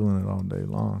not just doing it all day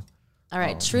long. All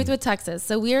right, Truth with Texas.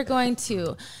 So we are going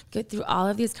to go through all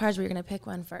of these cards. We're going to pick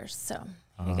one first. So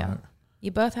here you go.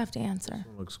 You both have to answer.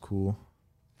 This looks cool.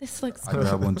 This looks I cool.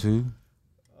 got one too.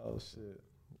 Oh shit!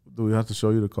 Do we have to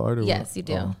show you the card? Or yes, what? you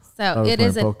do. Oh. So it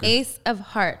is an Ace of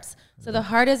Hearts. So the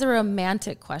heart is a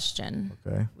romantic question.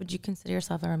 Okay. Would you consider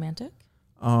yourself a romantic?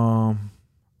 I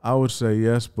would say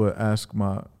yes, but ask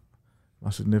my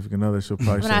significant other. She'll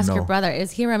probably I'm say gonna ask no. your brother.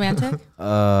 Is he romantic?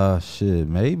 Shit,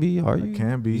 maybe. Are you? I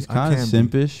can be. He's kind of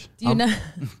simpish. Do you know?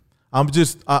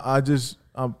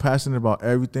 I'm passionate about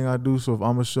everything I do. So if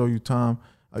I'm gonna show you time,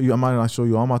 I might not show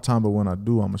you all my time, but when I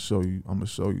do, I'm gonna show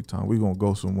you time. We're gonna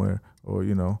go somewhere, or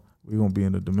you know, we're gonna be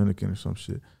in the Dominican or some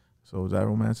shit. So is that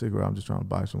romantic, or I'm just trying to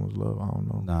buy someone's love? I don't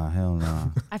know. Nah, hell nah.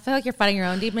 I feel like you're fighting your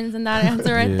own demons in that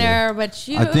answer right there. But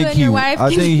you and your wife.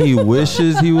 I think he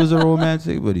wishes he was a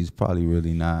romantic, but he's probably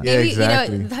really not. Yeah,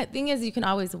 exactly. You know, the thing is, you can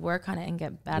always work on it and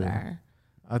get better.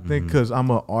 Yeah. I think because I'm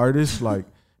an artist, like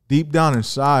deep down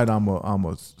inside, I'm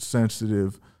a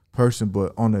sensitive person,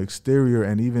 but on the exterior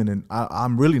and even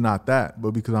I'm really not that.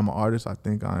 But because I'm an artist, I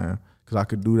think I am, because I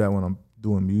could do that when I'm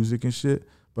doing music and shit.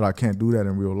 But I can't do that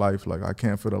in real life. Like I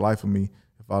can't, for the life of me,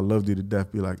 if I loved you to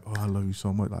death, be like, oh, I love you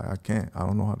so much. Like I can't. I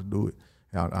don't know how to do it.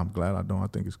 I'm glad I don't. I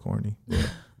think it's corny.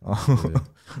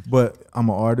 But I'm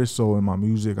an artist, so in my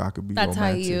music, I could be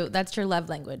romantic. That's your love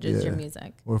language, is your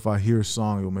music. Or if I hear a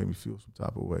song, it'll make me feel some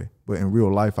type of way. But in real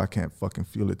life, I can't fucking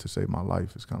feel it to save my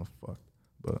life. It's kind of fucked.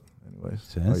 But anyways.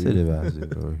 Sensitive as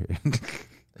it over here.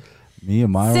 Me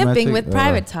and my Sipping romantic, with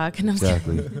private talk. And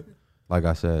exactly. Like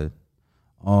I said.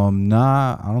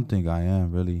 Nah, I don't think I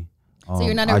am really. So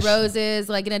you're not a roses,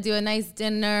 like gonna do a nice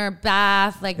dinner,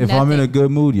 bath, like if nothing. I'm in a good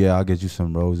mood, yeah, I'll get you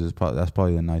some roses. That's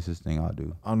probably the nicest thing I'll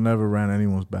do. I've never ran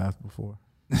anyone's bath before.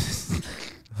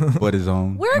 But his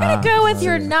own. We're gonna go with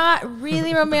you're not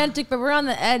really romantic, but we're on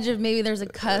the edge of maybe there's a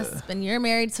cusp, and you're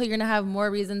married, so you're gonna have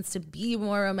more reasons to be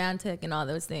more romantic and all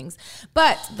those things.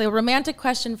 But the romantic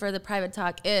question for the private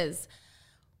talk is: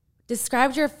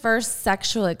 describe your first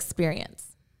sexual experience.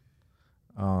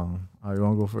 You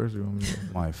want to go first? Or you want me to go?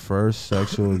 My first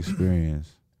sexual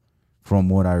experience, from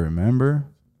what I remember.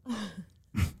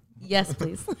 Yes,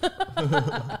 please.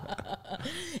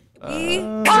 I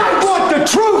want the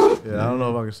truth. Yeah, I don't know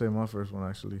if I can say my first one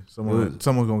actually. Someone's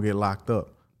gonna get locked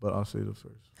up, but I'll say the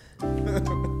first.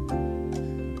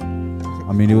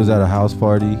 I mean, it was at a house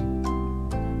party.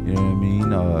 You know what I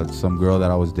mean? Some girl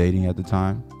that I was dating at the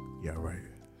time. Yeah, right.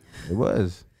 It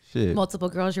was shit. Multiple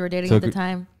girls you were dating at the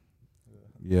time.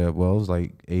 Yeah, well, it was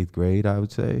like 8th grade, I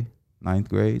would say, 9th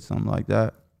grade, something like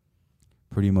that.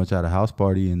 Pretty much at a house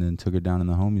party, and then took her down in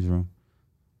the homies' room.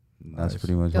 That's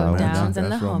pretty much how I went down. Go downs in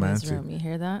the romantic. homies' room. You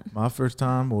hear that? My first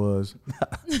time was,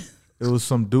 it was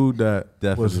some dude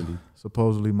that was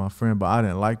supposedly my friend, but I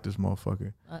didn't like this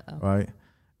motherfucker. Right?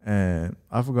 And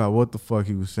I forgot what the fuck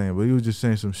he was saying, but he was just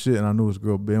saying some shit, and I knew his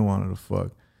girl Ben wanted to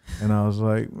fuck. And I was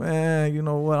like, man, you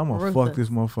know what? I'm going to fuck this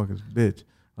motherfucker's bitch.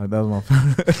 Like that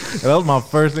was my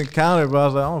first encounter, but I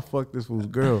was like, I'm gonna fuck this fool's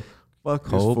girl. Fuck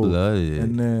this fool. Cold-blooded.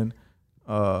 And then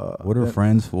What are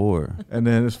friends for? And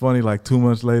then it's funny, like 2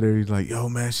 months later, he's like, yo,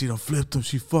 man, she done flipped him.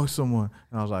 She fucked someone.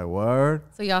 And I was like, word?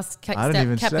 So y'all kept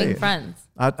being friends.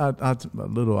 I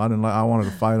wanted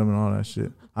to fight him and all that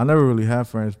shit. I never really had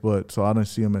friends, but so I didn't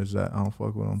see him as that. I don't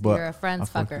fuck with him. So but you're a friends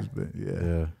fucker.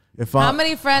 Yeah. How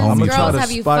many friends, girls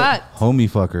have you fucked? Homie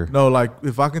fucker. No, like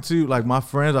if I consider like my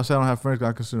friends, I say I don't have friends 'cause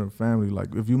I consider them family.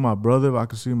 Like if you my brother, if I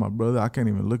consider my brother, I can't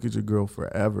even look at your girl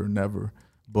forever, never.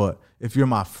 But if you're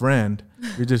my friend,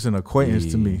 you're just an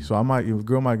acquaintance to me. So your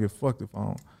girl might get fucked if I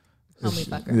don't. Homie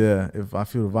fucker. Yeah, if I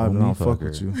feel the vibe, then I don't fuck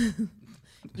with you.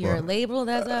 You're labeled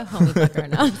as a homie fucker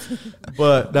now.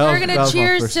 But we're gonna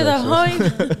cheers to the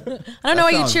homie. I don't know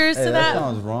why you cheers to that. That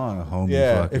sounds wrong, homie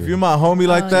fucker. If you're my homie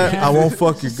like that, I won't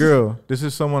fuck your girl. This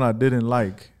is someone I didn't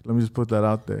like. Let me just put that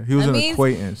out there. He was an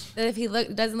acquaintance. That if he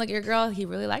doesn't look at your girl, he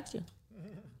really likes you.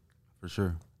 For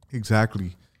sure.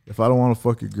 Exactly. If I don't want to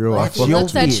fuck your girl, I if fuck he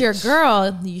looks at your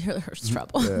girl, you're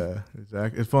trouble. Yeah,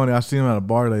 exactly. It's funny. I seen him at a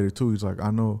bar later too. He's like,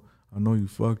 I know you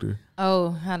fucked her.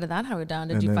 Oh, how did that go down?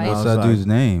 Did you fight? What's that dude's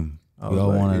name? We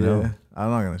all want to know. I'm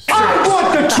not gonna say. I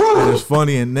want the truth. And it's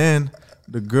funny. And then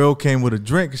the girl came with a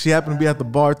drink. She happened to be at the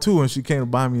bar too, and she came to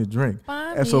buy me a drink.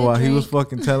 And so while he was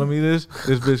fucking telling me this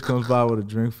bitch comes by with a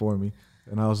drink for me,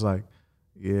 and I was like,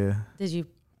 yeah. Did you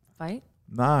fight?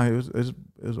 Nah, it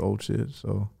was old shit.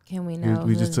 So can we know?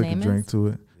 We just took a drink to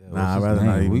it. Nah, I'd rather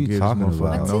not even give this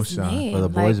motherfucker no shine. For the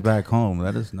boys back home,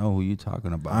 let us know who you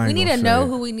talking about. We need to know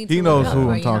who we need to know. He knows who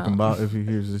I'm talking about if he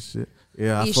hears this shit.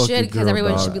 Yeah, you should, because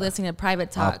everyone should be listening to Private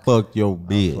Talk. I fuck your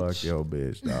bitch. Fuck your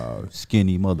bitch, dog.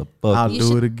 Skinny motherfucker. I'll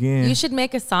do it again. You should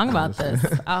make a song about this.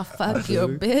 I'll fuck your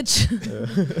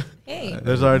bitch. Hey.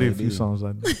 There's already a few songs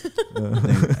like that. I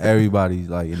think everybody's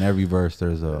like, in every verse,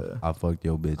 there's a I'll fuck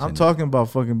your bitch. I'm talking about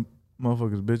fucking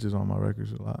motherfuckers bitches on my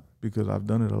records a lot because I've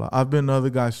done it a lot. I've been the other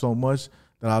guy so much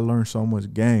that I learned so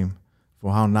much game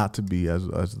for how not to be as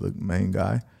the main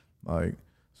guy. Like,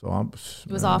 so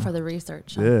it was all for the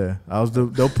research. Huh? Yeah,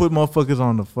 they'll put motherfuckers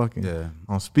on the fucking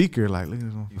on speaker like, look at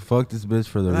this. You fucked this bitch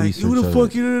for the like, research. Who the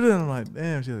fuck you did? And I'm like,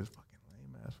 damn, she's like fucking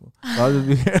lame asshole. So I'll just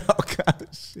be hearing all kind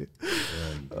of shit.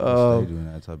 Yeah,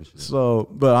 doing that type of shit. So,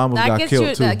 but I almost got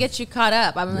killed too. That gets you caught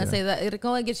up. I'm gonna say that it can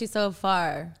only get you so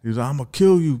far. He was like, I'm gonna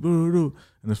kill you.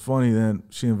 And it's funny. Then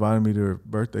she invited me to her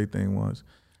birthday thing once,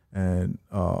 and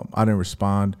I didn't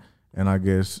respond. And I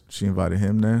guess she invited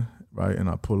him then. Right, and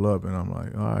I pull up, and I'm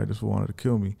like, all right, this one wanted to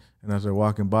kill me. And as they're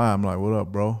walking by, I'm like, what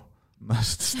up, bro?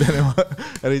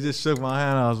 And he just shook my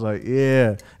hand. I was like,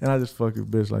 yeah. And I just fucked a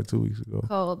bitch like 2 weeks ago.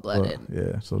 Cold-blooded.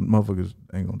 Yeah, so motherfuckers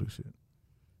ain't gonna do shit.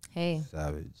 Hey.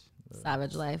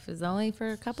 Savage life is only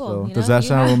for a couple. So, does that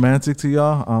sound romantic to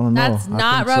y'all? I don't know. That's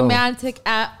not romantic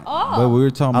at all. But we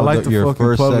were talking about like your fucking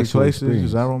first public sexual places. experience.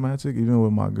 Is that romantic? Even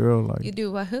with my girl, like you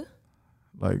do what? Who?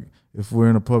 Like if we're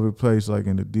in a public place, like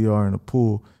in the DR in the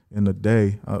pool. In the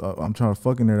day, I'm trying to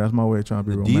fuck in there. That's my way of trying to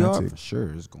be romantic. DR for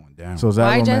sure is going down. So is that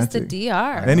why romantic? just the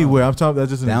DR? Anyway, I'm talking. That's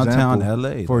just an downtown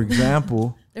example. LA. For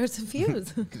example, there's a few.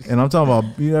 And I'm talking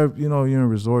about you're in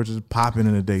resorts, just popping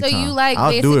in the daytime. So you like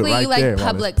basically you like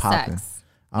public sex.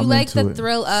 You like the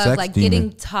thrill of sex like demon.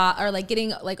 Getting taught or like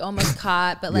getting like almost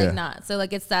caught, but like not. So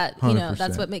like it's that 100%.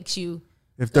 That's what makes you.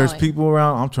 If there's people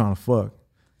around, I'm trying to fuck.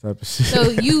 Type of shit. So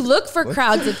you look for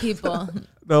crowds of people.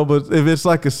 No, but if it's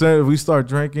like if we start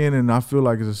drinking and I feel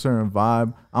like it's a certain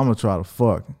vibe, I'm gonna try to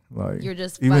fuck. Like you're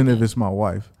just even fucking. If it's my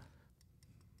wife.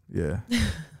 Yeah.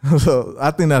 So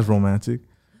I think that's romantic.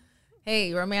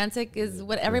 Hey, romantic is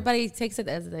what everybody takes it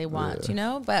as they want, you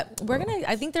know? But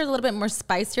I think there's a little bit more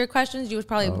spice to your questions. You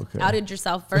probably outed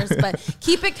yourself first, but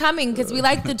keep it coming because we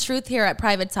like the truth here at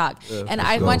Private Talk. Yeah, and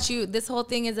I want you, this whole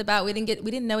thing is about, we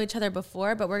didn't know each other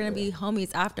before, but we're going to be homies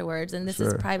afterwards. And this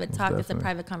is Private Talk. It's a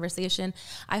private conversation.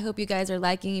 I hope you guys are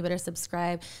liking. You better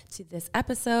subscribe to this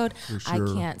episode. I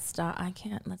can't stop.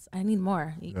 I need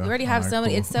more. You already have so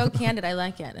many. It's so candid. I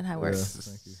like it and how it works.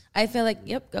 Thank you. I feel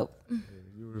like, go.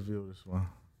 You reveal this one.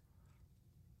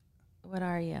 What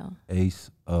are you?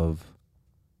 Ace of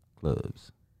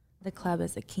clubs. The club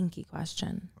is a kinky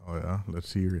question. Oh yeah,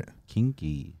 let's hear it.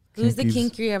 Kinky. Who's the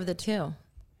kinkier of the two?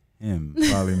 Him.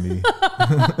 Probably me.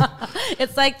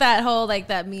 It's like that whole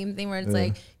that meme thing where it's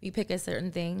like you pick a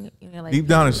certain thing. Like deep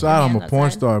down inside, I'm a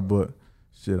porn star, but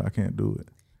shit, I can't do it.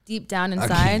 Deep down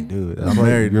inside, I can't do it. I'm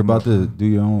married. You're about to do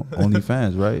your own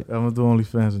OnlyFans, right? I'm gonna do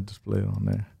OnlyFans and display it on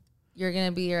there. You're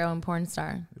gonna be your own porn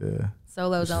star. Yeah.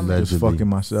 Solos only. Just fucking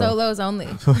myself. Solos only.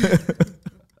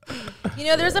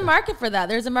 There's a market for that.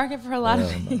 There's a market for a lot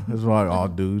of things. That's why all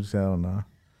dudes, hell no.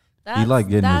 He like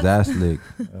getting his ass licked.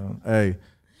 Hey,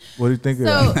 what do you think?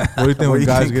 What do you think when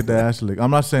guys get the ass licked?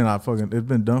 I'm not saying it's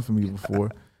been done for me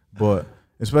before, but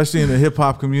especially in the hip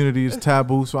hop community, it's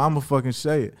taboo. So I'm gonna fucking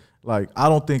say it. Like, I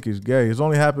don't think it's gay. It's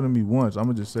only happened to me once. I'm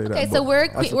gonna just say that. Okay, so we're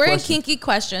in kinky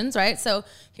questions, right? So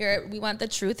here we want the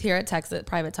truth here at Texas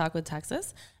Private Talk with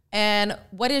Texas. And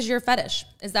what is your fetish?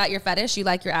 Is that your fetish? You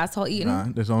like your asshole eaten? Nah,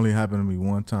 this only happened to me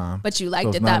one time. But you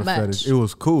liked it that much. Fetish. It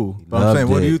was cool. But I'm saying,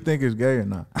 what do you think is gay or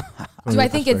not? Do I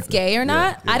think it's gay or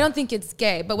not? Yeah. I don't think it's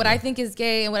gay. But what I think is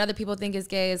gay and what other people think is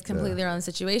gay is completely their own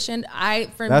situation.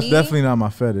 That's definitely not my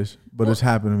fetish, but it's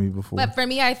happened to me before. But for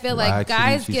me, I feel like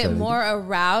guys get more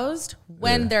aroused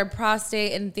when their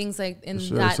prostate and things like in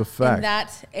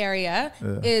that area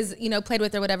is, you know, played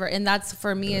with or whatever. And that's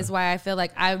for me is why I feel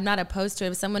like I'm not opposed to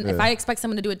it. If I expect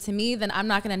someone to do it to me, then I'm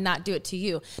not going to not do it to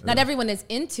you. Not everyone is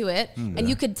into it. And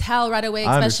you could tell right away,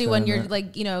 especially when you're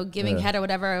like, you know, giving head or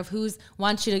whatever, of who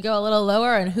wants you to go a little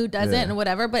lower and who doesn't and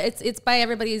whatever. But it's by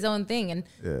everybody's own thing. And,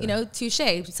 you know, touche.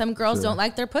 Some girls don't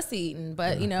like their pussy eaten,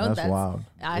 but, you know, that's wild.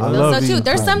 I feel so too.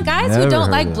 There's some guys who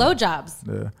don't like blowjobs.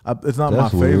 Yeah. It's not my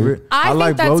favorite. I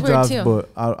like blowjobs, but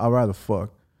I'd rather fuck.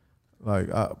 Like,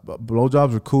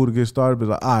 blowjobs are cool to get started, but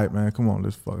like, all right, man, come on,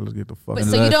 let's fuck. Let's get the fuck. But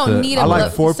so you don't need a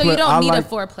foreplay. So you don't need a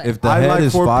foreplay. If the head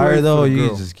is fire, though, you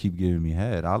just keep giving me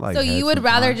head. I like. So you would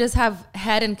rather just have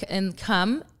head and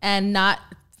come and not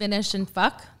finish and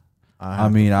fuck? I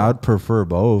mean, I'd prefer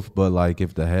both, but like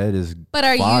if the head is are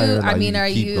fire, you? Like, I mean, are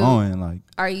keep you going? Like,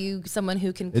 are you someone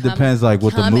who can? It depends, like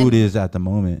what the mood is at the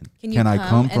moment. Can I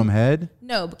come from head?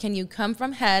 No, but can you come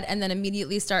from head and then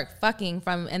immediately start fucking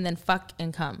and then fuck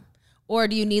and come, or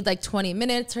do you need like 20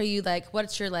 minutes? Or are you like,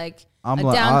 what's your like?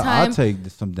 Downtime? I'll take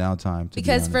some downtime.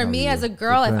 Because for me as a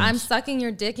girl, if I'm sucking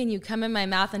your dick and you come in my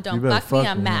mouth and don't fuck me,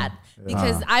 I'm mad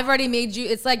because I've already made you.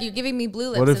 It's like you're giving me blue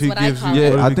lips. Is what I call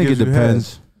it. Yeah, I think it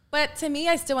depends. But to me,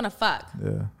 I still want to fuck.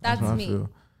 Yeah, that's me.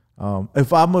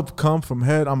 If I'm gonna come from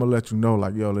head, I'm gonna let you know,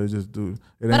 like, yo, let's just do it.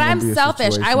 But I'm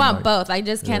selfish. I want both. I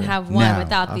just can't have one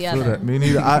without the other. Me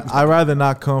neither. I'd rather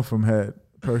not come from head.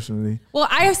 Personally, well,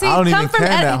 I say come from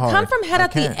head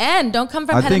at the end. Don't come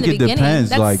from head in the beginning. Depends.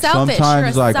 That's like selfish.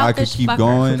 Sometimes, like I could keep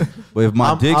going, but if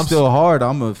my dick's still hard,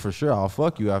 for sure I'll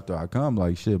fuck you after I come.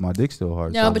 Like shit, my dick's still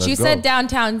hard. No, so but you said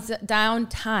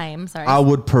downtime. Sorry, I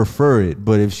would prefer it,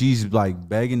 but if she's like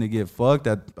begging to get fucked,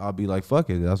 I'll be like, fuck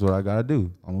it. That's what I gotta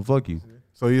do. I'm gonna fuck you.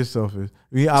 So you're selfish.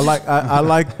 I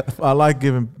like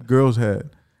giving girls head.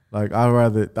 Like I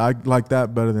like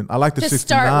that better than I like the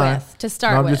 69. To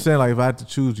start with. I'm just saying, like if I had to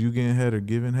choose you getting head or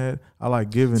giving head, I like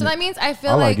giving. So that means I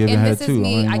feel like, and this is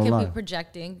me, I could be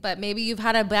projecting, but maybe you've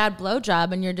had a bad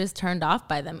blowjob and you're just turned off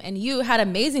by them, and you had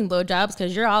amazing blowjobs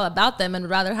because you're all about them and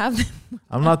would rather have them.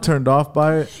 I'm not turned off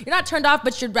by it. You're not turned off,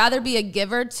 but you'd rather be a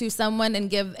giver to someone and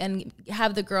give and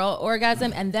have the girl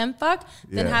orgasm and then fuck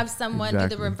than have someone do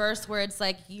the reverse where it's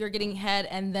like you're getting head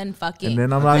and then fucking. And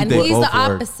then I'm not. And he's the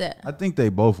opposite. I think they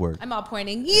both work. I'm all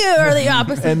pointing. You're the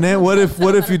opposite. And then what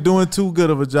if you're doing too good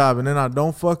of a job and then I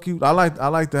don't fuck you? I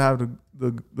like to have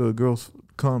the girls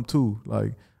come too.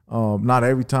 Like not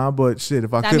every time, but shit,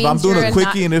 if I'm doing a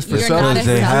quickie and it's for selfish.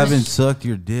 They haven't sucked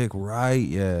your dick right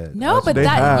yet. No, but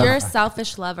you're a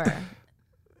selfish lover.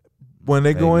 When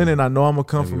they go in and I know I'm gonna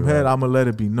come from head, I'm gonna let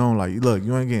it be known. Like, look,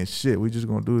 you ain't getting shit. We just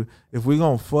gonna do it. If we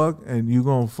gonna fuck and you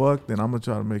gonna fuck, then I'm gonna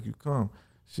try to make you come.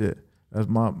 Shit, that's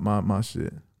my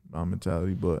shit, my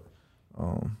mentality. But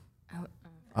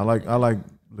I like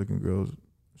looking girls.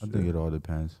 I think it all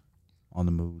depends on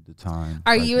the mood, the time.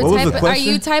 Are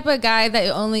you type of guy that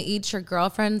only eats your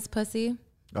girlfriend's pussy?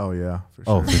 Oh yeah, for sure.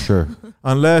 Oh, for sure.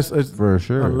 Unless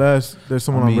there's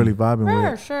someone I'm really vibing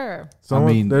with. For sure.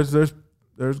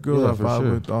 There's girls I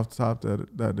vibe with off the top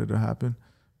that didn't happen,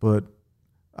 but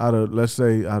out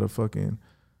of fucking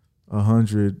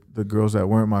 100, the girls that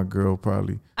weren't my girl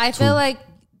probably. I feel like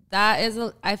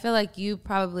I feel like you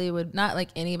probably would not like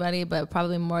anybody, but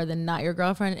probably more than not your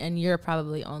girlfriend, and you're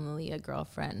probably only a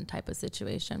girlfriend type of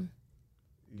situation.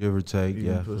 Give or take,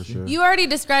 yeah, for sure. You already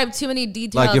described too many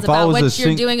details about what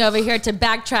you're doing over here to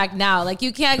backtrack now. Like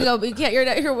you can't go. You can't. You're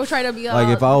trying to be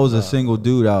like if I was a single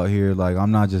dude out here, like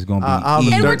I'm not just gonna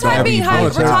be. And we're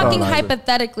talking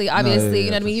hypothetically, obviously.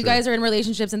 You know what I mean? You guys are in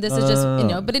relationships, and this is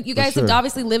just But you guys have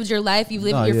obviously lived your life.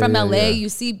 You're from LA. You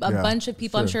see a bunch of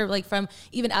people. I'm sure, like from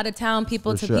even out of town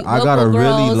people to local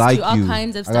girls to all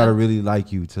kinds of stuff. I gotta really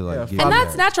like you to like. And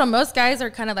that's natural. Most guys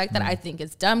are kind of like that. I think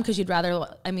it's dumb because you'd rather.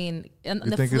 I mean. On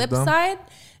the flip side,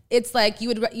 it's like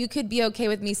you could be okay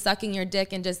with me sucking your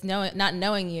dick and just not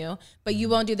knowing you, but you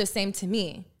won't do the same to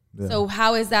me. Yeah. So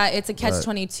how is that? It's a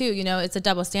catch-22. You know, it's a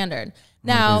double standard.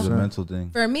 Now, it's a mental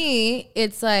thing. For me,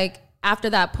 it's like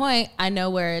after that point, I know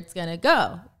where it's gonna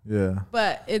go. Yeah.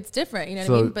 But it's different, you know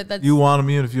so what I mean? But that's you want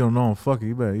me, and if you don't know him, fuck it,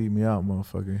 you better eat me out,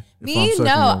 motherfucker. Me,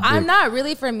 no, I'm not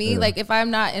really. For me, like if I'm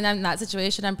not in that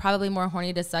situation, I'm probably more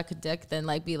horny to suck a dick than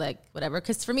like be like whatever.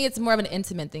 Because for me, it's more of an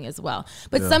intimate thing as well.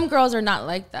 But some girls are not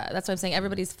like that. That's what I'm saying.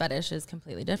 Everybody's fetish is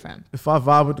completely different. If I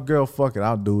vibe with the girl, fuck it,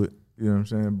 I'll do it. You know what I'm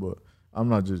saying? But I'm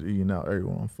not just eating out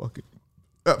everyone. Fuck it.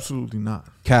 Absolutely not.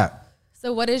 Cap.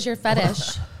 So what is your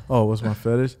fetish? Oh, what's my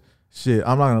fetish? Shit,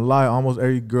 I'm not gonna lie. Almost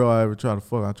every girl I ever try to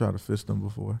fuck, I try to fist them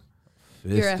before.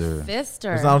 You're a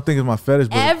fister. I don't think it's my fetish,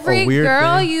 but every a weird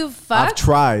girl thing. you fuck. I've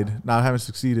tried. Now I haven't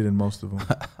succeeded in most of them.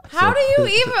 How do you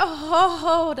even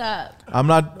hold up?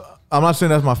 I'm not saying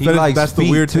that's my fetish. That's the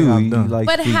weird thing I've done.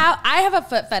 But how? I have a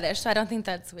foot fetish, so I don't think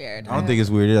that's weird. I don't think it's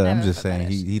weird either. I'm just saying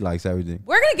he likes everything.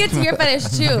 We're gonna get to your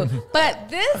fetish too, but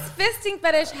this fisting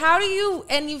fetish, how do you?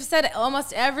 And you've said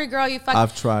almost every girl you fuck.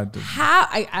 I've tried to. How?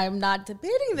 I'm not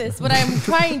debating this, but I'm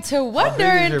trying to wonder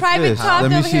in private fist? talk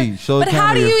Let me over see. here. Show But the how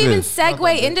camera do you your even fist.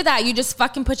 segue into that? You just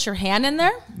fucking put your hand in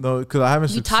there? No, because I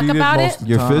haven't You succeeded talk about most it? of the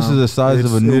Your time. fist is the size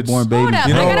of a newborn baby. Hold up,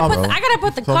 You know, I gotta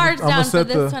put the so cards I'ma down for set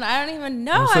this the- one. I don't even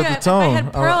know. I'ma set the If I had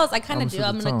tone. pearls, I kind I'ma of do. set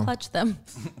I'm the gonna tone. clutch them.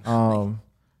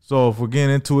 So if we're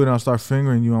getting into it and I start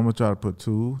fingering you, I'm gonna try to put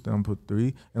 2, then I'm gonna put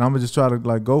 3, and I'm gonna just try to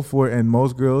like go for it. And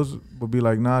most girls will be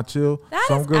like, "Nah, chill." That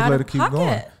Some is girls out let of it keep pocket.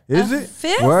 going. Is A it?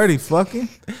 fist? We're already fucking.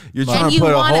 You're And trying to you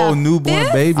put a want whole a newborn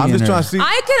fist? baby I'm in just there. trying to see.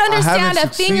 I could understand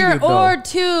haven't a finger succeeded, though. or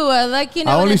two, like you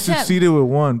know. I an only attempt. succeeded with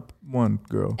one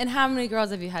girl. And how many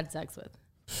girls have you had sex with?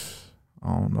 I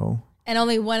don't know. And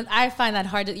only one. I find that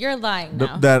hard. You're lying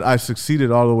now. That I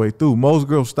succeeded all the way through. Most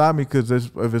girls stop me because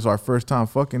if it's our first time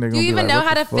fucking, they're Do gonna you be even like, know "What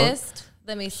how the to fuck?" fist?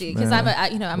 Let me see, because Man, I'm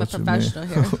a what you mean? professional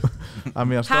here. I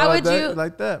mean, I How started would like you- that,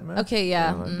 like that, man. Okay,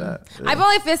 yeah. Like that. I've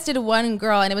only fisted one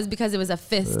girl, and it was because it was a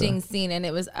fisting scene, and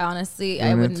it was honestly, I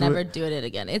Getting would into never it? do it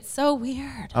again. It's so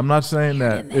weird. I'm not saying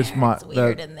Weird that in it's there. my It's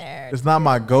weird that in there. it's not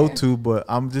my go-to, but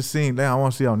I'm just seeing. Damn, I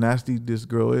want to see how nasty this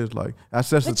girl is. Like that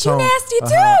sets the But you tone. nasty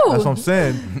too. That's what I'm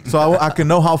saying. So I can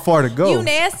know how far to go. You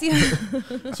nasty.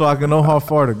 So I can know how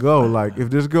far to go. Like if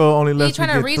this girl only you lets me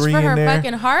trying to get reach 3 for in her there,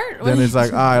 fucking heart? then it's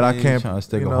like, all right, I Yeah, you can't. trying to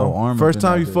stick you a know, whole arm first up in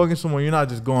time that you bitch. fucking someone, you're not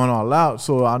just going all out.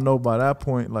 So I know by that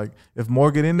point, like if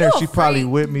more get in there, You she a probably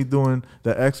freak. with me doing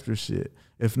the extra shit.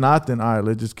 If not, then all right,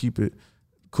 let's just keep it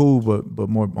cool, but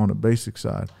more on the basic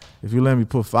side. If you let me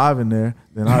put 5 in there,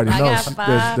 then I already I know got she-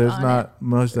 5 there's on not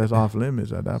much that's off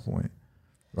limits at that point.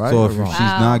 Right? So or if wrong? she's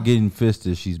Wow. not getting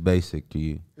fisted, she's basic to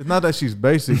you. It's not that she's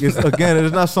basic. It's again,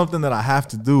 it's not something that I have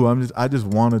to do. I just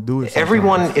want to do it. sometimes.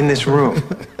 Everyone in this room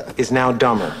is now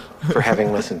dumber for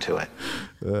having listened to it.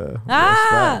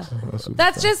 Ah, super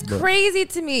that's facts. just But- crazy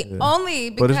to me. Only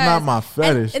because But it's not my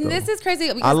fetish, And though. this is crazy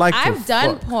because I like to I've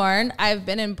done fuck. porn. I've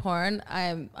been in porn.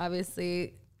 I'm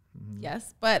obviously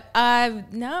yes, but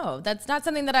no, that's not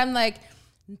something that I'm like.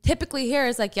 Typically here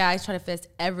is like, yeah, I try to fist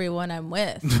everyone I'm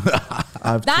with.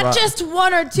 I've Not tried- just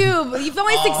one or two, but you've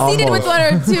only succeeded with one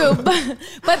or two.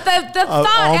 But the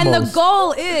thought and the almost.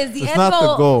 goal is the It's end not goal.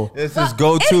 the goal. It's Well, his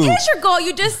go-to. It is your goal.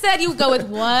 You just said you go with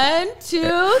 1,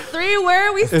 2, 3. Where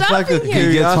are we It's like stopping a here?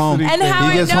 He gets home. And how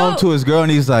he I gets know- home to his girl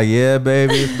and he's like, "Yeah,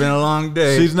 baby, it's been a long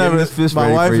day." She's Getting never. this fist My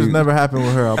ready wife for has you. never happened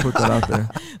with her. I'll put that out there.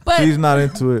 But- She's not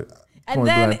into it. And Point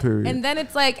then, blank. Period. and then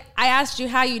it's like I asked you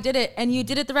how you did it, and you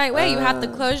did it the right way. You have to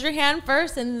close your hand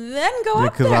first, and then go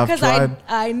up Because there. I've Because tried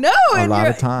I know a in lot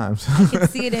your, of times. I can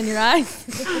see it in your eyes.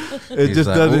 It He's just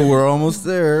like, doesn't. "Ooh, we're almost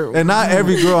there." And not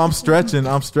every girl. I'm stretching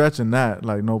that.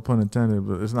 Like no pun intended.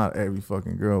 But it's not every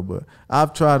fucking girl. But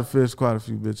I've tried to fist quite a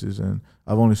few bitches, and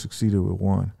I've only succeeded with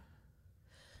one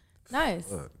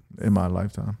Nice. in my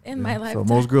lifetime. In my So lifetime.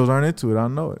 most girls aren't into it. I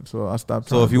know it. So I stopped.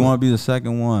 So if you want to be the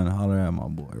second one, holler at my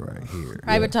boy right here.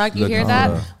 Private talk. You Looking hear for that?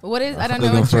 a- What is? I don't know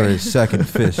Looking what for you're. his second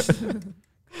fist.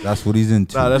 That's what he's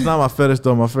into. Nah, that's not my fetish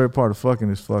though. My favorite part of fucking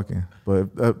is fucking. But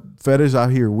fetish,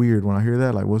 I hear weird when I hear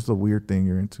that. Like, what's the weird thing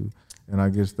you're into? And I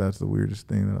guess that's the weirdest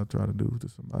thing that I try to do to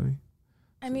somebody.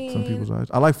 I mean, Some people's eyes.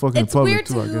 I like fucking in it's public weird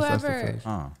too. to I guess that's the whoever- fetish.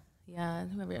 yeah.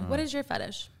 Whoever. What is your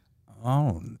fetish? I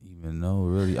don't even know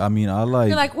really. I mean, I like,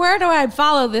 You're like, where do I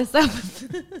follow this up?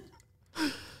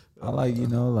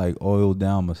 like oil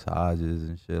down massages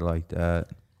and shit like that.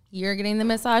 You're getting the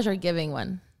massage or giving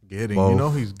one? Getting, Both. you know,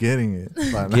 he's getting it.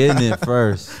 by now. Getting it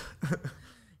first.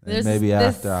 And maybe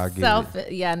this after I get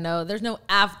it. Yeah, no, there's no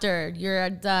after. You're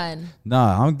done.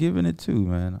 Nah, I'm giving it too,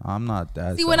 man. I'm not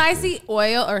that. See, when I selfish. see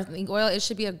oil or think oil, it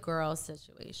should be a girl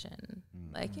situation.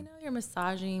 Like, you're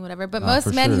massaging, whatever. But Nah, most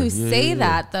for men sure. who Yeah, say yeah.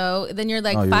 that, though, then you're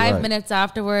like No, you're 5 right. minutes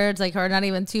afterwards, like, or not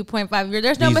even 2.5.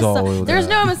 There's no These all massage. oiled There's out.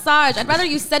 no massage. I'd rather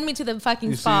you send me to the fucking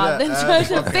You see spa that than ass try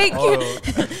to fucking fake oil.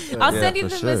 you. I'll Yeah, send you for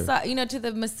to sure. the to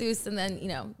the masseuse, and then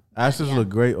Ashes look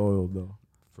great oil though.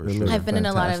 For sure. I've been in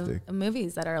a lot of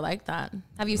movies that are like that.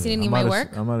 Have you seen any of my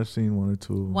work? I might have seen one or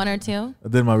two. One or two? I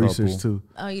did my research too.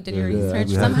 Oh, you did your research?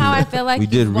 Somehow I feel like we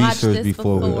did watched research this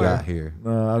before we got here.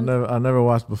 No, I never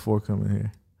watched before coming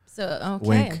here. So, okay.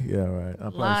 Wink. Yeah, right. I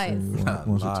probably seen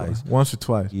you once or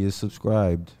twice. He is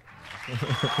subscribed.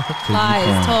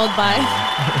 Lies told by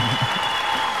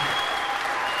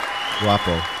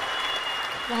Guapo.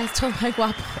 Lies told by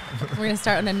Guapo. We're gonna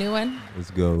start on a new one.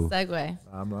 Let's go. Segue.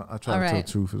 I try to tell the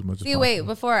truth as much as possible. Wait,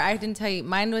 before I didn't tell you,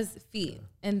 mine was feet,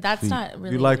 and that's not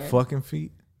really. You like weird. fucking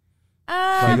feet?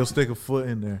 Like you'll stick a foot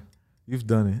in there. You've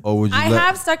done it. Or would you? I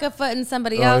have stuck a foot in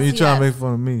somebody else. You trying to make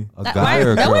fun of me? A guy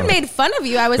or a girl? No one made fun of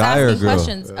you. I was asking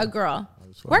questions. Yeah. A girl.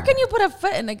 Where can you put a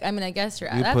foot in? I mean, I guess you're.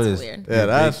 That's weird. Yeah,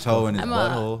 that's toe in his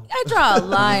butthole. I draw a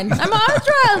line. I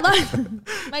draw a line.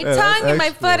 My tongue and my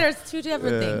foot are two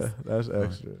different things. That's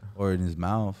extra. Or in his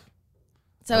mouth.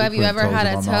 So have you ever had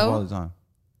a toe? All the time.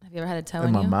 Have you ever had a toe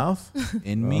in my mouth?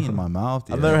 In me, in my mouth.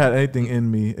 Yeah. I've never had anything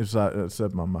in me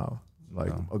except my mouth,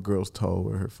 like a girl's toe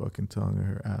or her fucking tongue or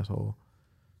her asshole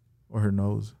or her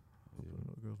nose. A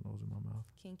girl's nose in my mouth.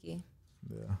 Kinky.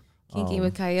 Yeah. Kinky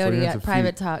with Coyote at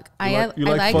Private Talk. I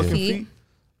like feet.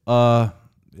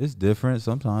 It's different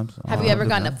sometimes. Have you ever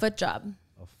gotten a foot job?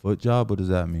 A foot job? What does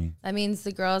that mean? That means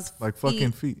the girl's like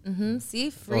fucking feet. Mm-hmm. See,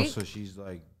 freak. Oh, so she's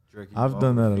like jerking. I've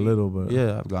done that a little, but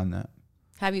yeah, I've gotten that.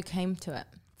 Have you came to it?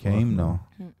 No.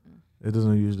 It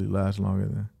doesn't usually last longer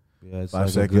than 5 like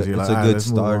seconds. It's a good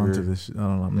starter. starter. I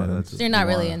don't know. So you're not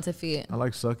really into feet. I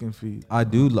like sucking feet. I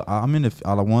do. I'm in.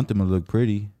 I want them to look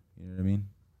pretty. You know what I mean?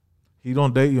 He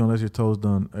don't date you unless your toes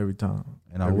done every time.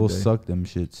 And I will suck them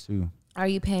shits too. Are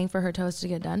you paying for her toes to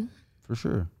get done? For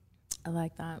sure. I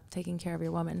like that. Taking care of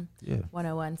your woman. Yeah.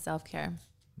 101 self-care.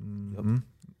 Mm-hmm.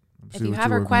 If you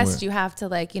have a request, you have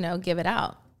to give it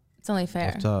out. It's only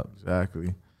fair. Off top.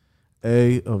 Exactly.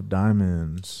 A of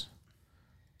diamonds.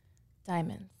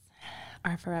 Diamonds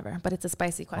are forever, but it's a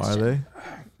spicy question. Are they?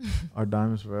 Are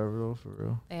diamonds forever though? For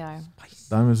real? They are.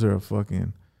 Diamonds are a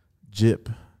fucking jip.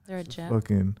 They're a jip.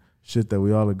 Fucking shit that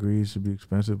we all agree should be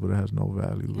expensive, but it has no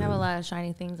value. You really. have a lot of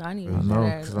shiny things on you. I know,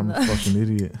 because I'm a fucking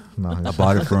idiot. I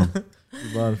bought it from.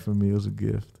 You bought it from me. It was a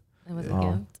gift. It was a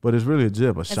gift. But it's really a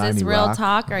jip, a shiny rock. Is this real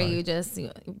talk, or are you just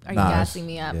you gassing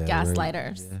me up?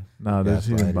 Gaslighters. Yeah. No,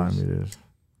 he didn't buy me this.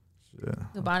 Yeah.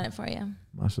 Who bought it for you?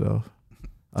 Myself.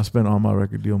 I spent all my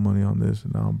record deal money on this,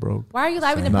 and now I'm broke. Why are you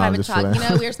living in Private Talk?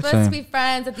 We're supposed to be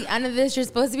friends. At the end of this, you're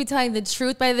supposed to be telling the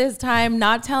truth by this time,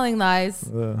 not telling lies.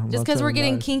 Just because we're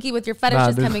getting kinky with your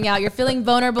fetishes coming out, you're feeling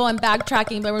vulnerable and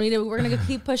backtracking, but we're gonna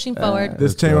keep pushing forward.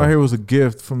 This chain right here was a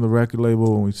gift from the record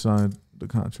label when we signed the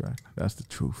contract. That's the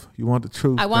truth. You want the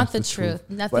truth? I want the truth.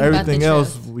 Nothing but everything but the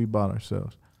else truth. we bought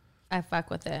ourselves. I fuck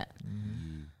with it.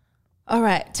 All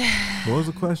right. What was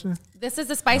the question? This is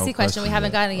a spicy question. We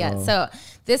haven't gotten it yet. So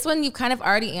this one you kind of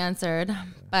already answered,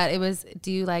 but it was,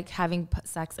 do you like having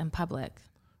sex in public?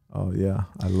 Oh, yeah.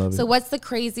 I love it. So what's the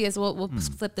craziest, we'll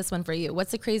flip this one for you.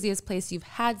 What's the craziest place you've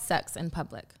had sex in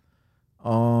public?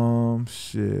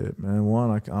 Shit, man.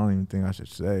 One, I don't even think I should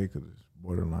say because it's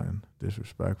borderline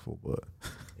disrespectful, but.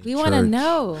 We want to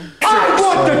know. I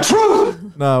want the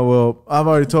truth. Nah, well, I've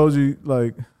already told you,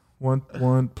 like,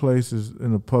 one place is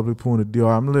in a public pool in the DR.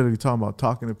 I'm literally talking about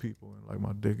talking to people and like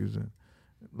my dick is in.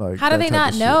 Like, how do they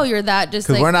not know you're that? Just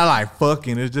because we're not like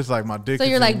fucking. It's just like my dick. So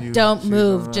is you're like, in you, don't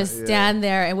move, just stand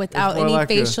there and without any like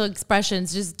facial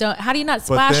expressions. Just don't. How do you not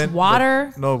splash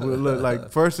water? No, but look, like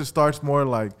first it starts more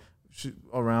like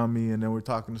around me, and then we're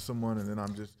talking to someone, and then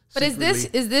I'm just. But is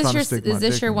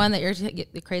this your one that you're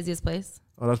the craziest place?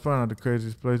 Oh, that's probably not the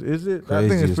craziest place. Is it? I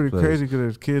think it's pretty crazy because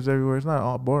there's kids everywhere. It's not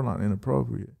all borderline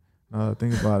inappropriate.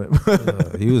 Think about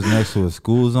it. He was next to a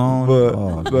school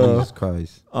zone. Jesus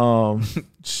Christ.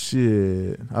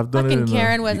 Shit. I've done fucking it.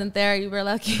 Karen wasn't there. You were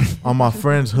lucky. On my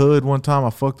friend's hood one time, I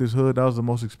fucked his hood. That was the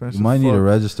most expensive. You might need to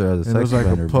register as a sex offender.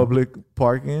 It was like a public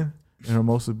parking in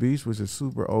Hermosa Beach, which is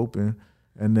super open.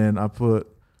 And then I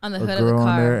put on the a hood girl of the car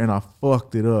on there, and I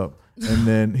fucked it up. And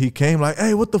then he came like,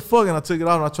 "Hey, what the fuck?" And I took it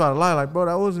off, and I tried to lie, like, "Bro,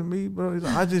 that wasn't me, bro." He's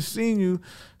like, "I just seen you."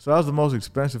 So that was the most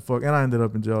expensive fuck, and I ended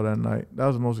up in jail that night. That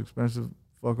was the most expensive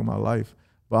fuck of my life.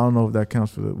 But I don't know if that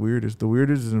counts for the weirdest. The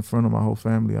weirdest is in front of my whole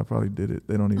family. I probably did it.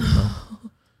 They don't even know.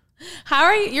 How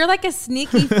are you? You're like a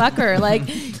sneaky fucker. Like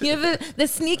you're the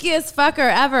sneakiest fucker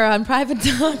ever on Private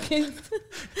Talk.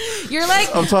 You're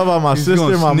like, I'm talking about my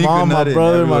sister, my mom, my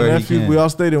brother, my nephew. We all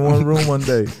stayed in one room one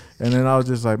day, and then I was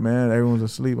just like, man, everyone's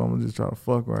asleep. I'm gonna just try to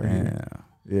fuck right here.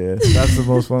 Yeah, that's the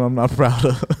most fun I'm not proud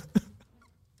of.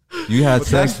 You had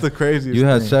sex. That's the craziest. You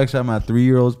had thing. sex at my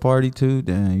 3-year-old's party too.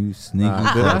 Damn, you sneaky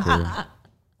fucker.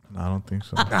 No, I don't think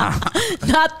so.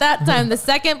 Not that time. The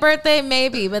second birthday,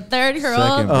 maybe, but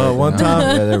third-year-old. One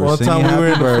time we were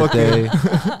in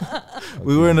the fucking,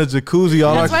 we were in a jacuzzi.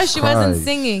 That's why she wasn't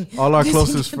singing. All our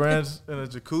closest friends in a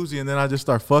jacuzzi, and then I just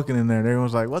start fucking in there, and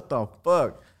everyone's like, "What the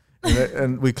fuck?"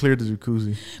 And we cleared the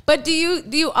jacuzzi. But do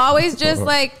you always just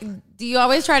like? Do you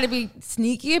always try to be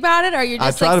sneaky about it, or you're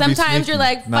just like sometimes you're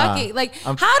like, "Fuck it." Like,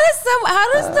 how does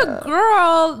the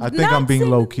girl? I think I'm being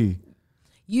low key.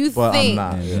 You but think?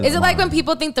 I'm not, Is it like when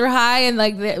people think they're high and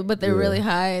like, but they're really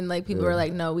high, and like people are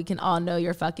like, "No, we can all know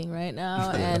you're fucking right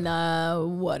now," and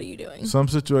what are you doing? Some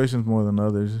situations more than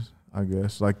others, I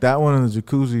guess. Like that one in the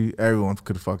jacuzzi, everyone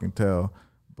could fucking tell,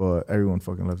 but everyone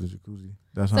fucking left the jacuzzi.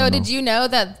 That's how So did you know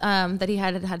that that he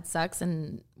had sex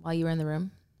and while you were in the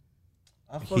room?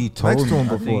 He told me.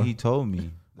 I think he told me.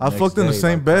 I fucked in the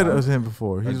same bed as him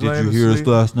before. Did you hear us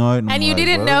last night? And you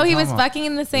didn't know he was fucking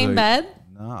in the same bed?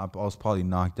 Nah, I was probably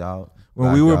knocked out.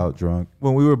 When we were out drunk.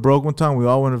 When we were broke one time, we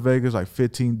all went to Vegas like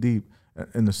 15 deep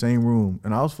in the same room,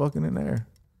 and I was fucking in there.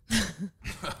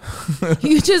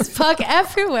 You just fuck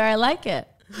everywhere. I like it.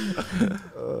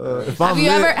 Have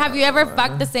you ever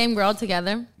fucked the same girl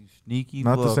together? Sneaky.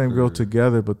 Not the same girl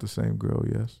together, but the same girl.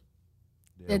 Yes.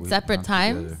 Yeah, at separate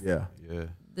times. Yeah.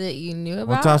 That you knew about.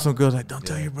 One time, some girl's like, "Don't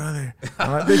tell your brother."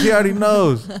 I'm like, "Bitch, he already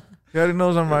knows. He already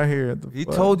knows I'm right here." He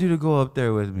told you to go up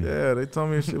there with me. Yeah, they told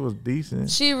me this shit was decent.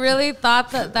 She really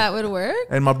thought that would work.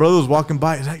 And my brother was walking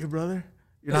by. Is that your brother?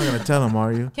 You're not gonna tell him,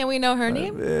 are you? Can we know her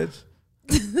name?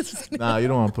 Bitch. Nah, you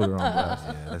don't want to put her on blast.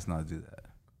 Yeah, let's not do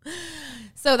that.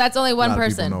 So that's only one a lot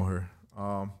person. Of people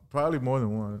know her. Probably more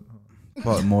than one.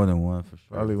 Probably more than one for sure.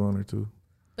 Probably one or two.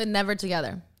 But never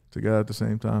together. Together at the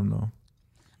same time, no.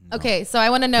 Okay, so I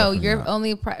want to know your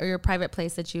only your private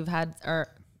place that you've had, or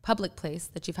public place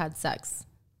that you've had sex.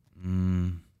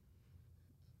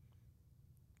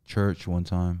 Church one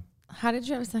time. How did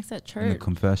you have sex at church? In the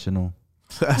confessional.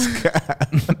 That's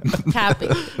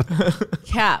Capping.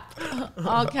 Cap.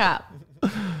 All cap.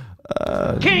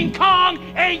 King Kong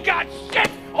ain't got shit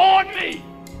on me.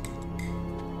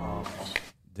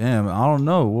 Damn, I don't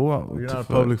know. What You're not a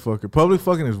public fucker. Public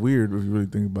fucking is weird if you really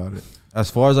think about it. As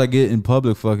far as I get in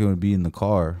public fucking would be in the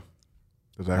car.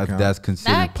 Does that count? That's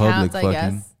considered That public counts, I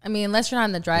fucking. guess. I mean, unless you're not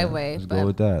in the driveway. Let's but go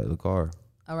with that. The car.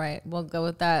 all right, we'll go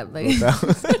with that. Like,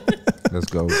 Let's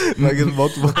go. Like it's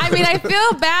multiple. I mean, I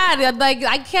feel bad. Like,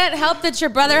 I can't help that your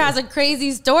brother has a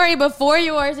crazy story before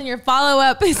yours, and your follow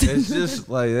up is. It's just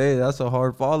like, hey, that's a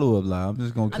hard follow up line. I'm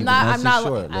just gonna keep it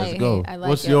short. Let's go. I like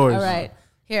What's it. yours? All right.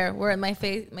 Here, we're at my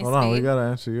face. Hold on, we gotta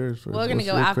answer yours first. We're gonna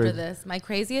go after this. My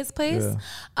craziest place.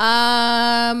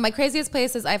 Yeah. My craziest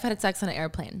place is I've had sex on an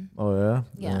airplane. Oh yeah.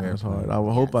 Yeah. That's hard. I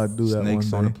hope I do that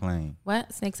Snakes one on day. a plane.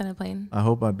 What? Snakes on a plane? I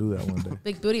hope I do that one day.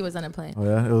 Big Booty was on a plane. Oh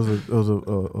yeah, it was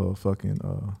a fucking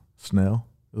snail.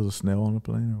 It was a snail on the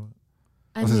plane or what?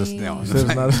 I Was it a mean, snail? You said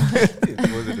it's not a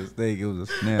It wasn't a snake. It was a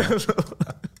snail.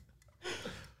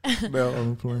 snail on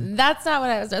the plane. That's not what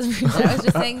I was. I was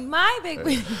just saying my big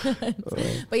booty.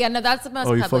 But yeah, no, that's the most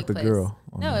Oh, you public fucked a place. girl.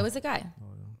 Oh, No, no. it was a guy.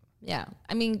 Yeah,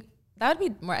 I mean that would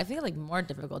be more. I feel like more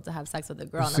difficult to have sex with a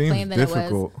girl It on a seems plane than difficult.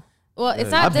 it was. Well,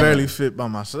 it's I not. barely fit by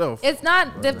myself. It's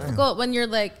not difficult when you're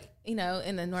like, you know,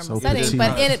 in a normal So setting,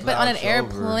 petite. but on an Slouch over.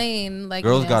 airplane, like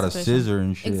Girls you know, got a especially- scissor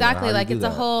and shit. Exactly, How do like you it's do a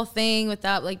that? whole thing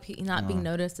without like not being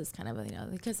noticed is kind of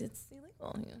because it's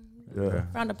illegal, Yeah.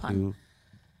 frowned upon. Dude.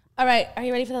 All right, are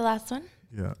you ready for the last one?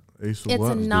 Yeah. Ace of It's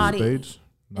what? a naughty. Spades?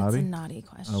 It's Naughty? a naughty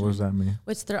question. What does that mean?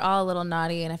 Which they're all a little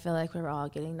naughty, and I feel like we're all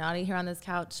getting naughty here on this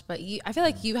couch. But I feel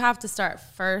like you have to start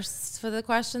first for the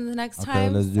questions next Okay,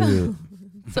 time. let's do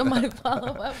it. So my follow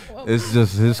up. It's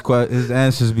just his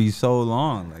answers be so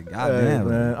long. Like, goddamn,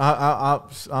 man.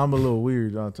 I'm a little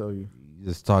weird, I'll tell you. He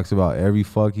just talks about every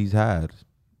fuck he's had.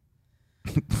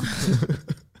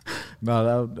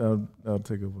 No, that'll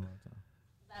take up a long time.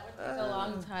 That would take a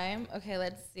long time. Okay,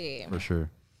 let's see. For sure.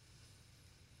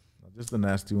 Just the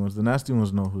nasty ones. The nasty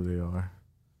ones know who they are.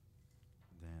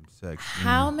 Damn, sex.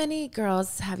 How many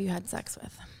girls have you had sex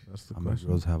with? That's the How many question.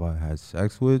 girls have I had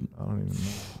sex with? I don't even know.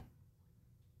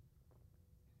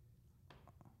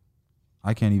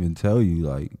 I can't even tell you.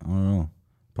 Like, I don't know.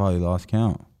 Probably lost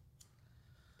count.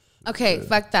 Okay,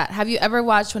 fuck that. Have you ever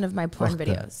watched one of my porn Fuck that.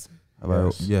 videos?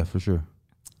 Yes. Yeah, for sure.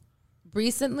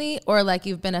 Recently, or like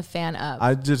you've been a fan of?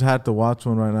 I just had to watch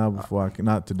one right now before I can.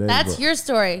 Not today. That's but your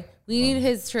story. We need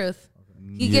his truth.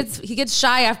 He gets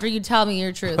shy after you tell me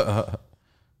your truth.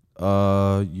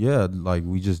 Yeah, like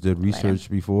we just did research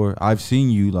before. I've seen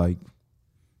you like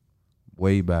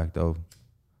way back though.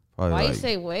 Probably Why like, you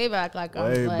say way back? Like I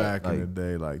was way like, back in the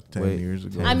day, like 10 Wait, years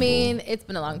ago. I mean, it's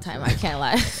been a long time. I can't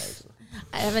lie.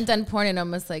 haven't done porn in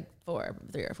almost like 3 or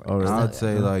 4 years. really? I'd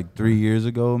say like 3 years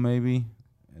ago, maybe,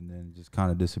 and then just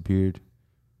kind of disappeared.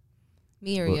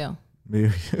 Me or you? Me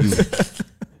or you?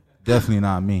 Definitely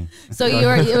not me. So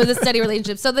it was a steady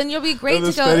relationship. So then you'll be great to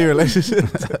go. Steady relationship.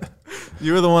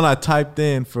 You were the one I typed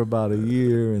in for about a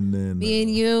year, and then Me and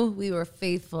you, we were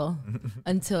faithful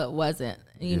until it wasn't,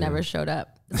 and you never showed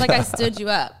up. It's like I stood you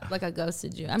up, like I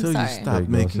ghosted you. I'm until sorry. you stopped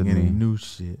making any new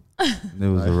shit. It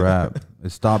was a wrap.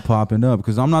 It stopped popping up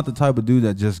because I'm not the type of dude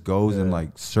that just goes and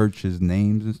like searches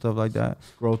names and stuff like that.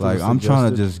 Like I'm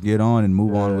trying to just get on and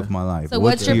move on with my life. So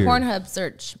what's your Pornhub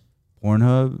search?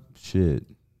 Pornhub shit.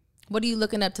 What are you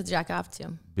looking up to jack off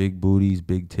to? Big booties,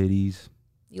 big titties.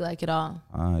 You like it all?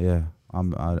 Yeah. I'm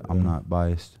not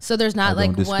biased. So there's not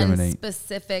like one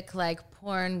specific like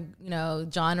porn,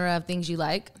 genre of things you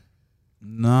like?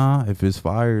 Nah, if it's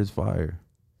fire, it's fire.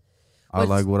 I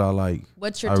like what I like.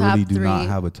 What's your top 3? I really do not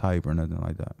have a type or nothing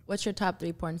like that. What's your top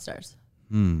 3 porn stars?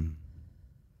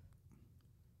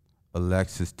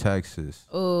 Alexis Texas.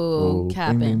 Oh,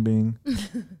 capping. Bing, bing,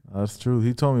 bing. That's true.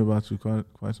 He told me about you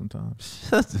quite some time.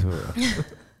 Shit.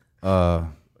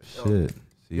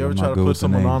 See, you ever try to put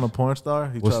someone on a porn star?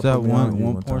 What's that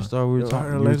one porn star we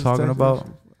were talking about?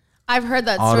 I've heard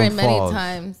that story many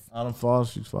times. Autumn Falls,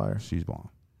 she's fire. She's bomb.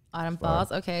 Autumn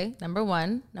Falls, okay. Number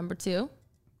 1. Number 2.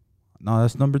 No,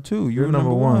 that's number 2. You're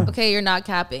number 1. Okay, you're not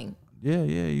capping. Yeah,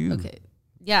 you. Okay.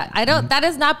 Yeah, I don't. That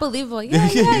is not believable. Yeah,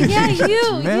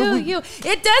 you.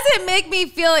 It doesn't make me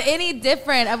feel any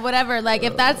different of whatever. Like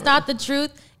if that's not the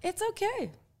truth, it's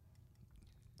okay.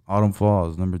 Autumn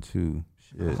Falls, number 2.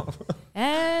 Shit.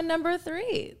 And number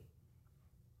 3.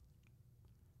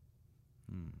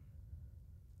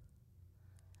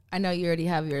 I know you already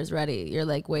have yours ready. You're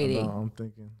like waiting. I'm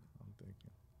thinking.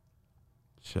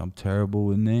 Shit, I'm terrible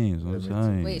with names. I'm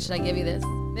telling you. Wait, should I give you this?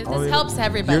 This helps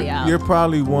everybody out. You're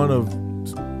probably one of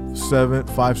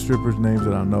 5 strippers' names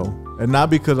that I know, and not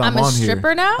because I'm on here. I'm a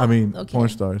stripper now. I mean, porn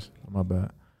stars. My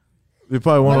bad. You're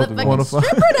probably one of 5.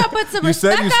 Stripper now, put some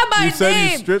respect on my name. You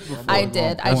said you stripped before. I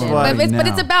did. But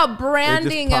it's about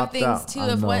branding of things too.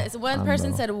 If one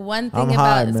person said one thing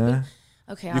about it, man.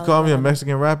 Okay. You call me a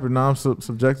Mexican rapper, now I'm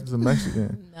subjected to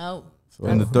Mexican. No.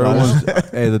 And the third one's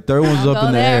up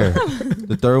in the air.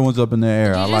 The third one's up in the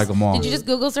air. I like them all. Did you just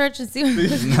Google search and see?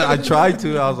 I tried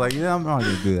to. I was like, yeah, I'm not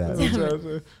gonna do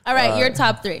that. All right, your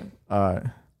top 3. All right.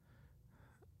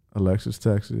 Alexis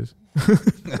Texas.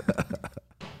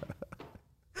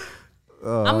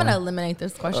 I'm gonna eliminate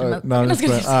this question. All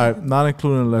right, not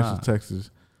including Alexis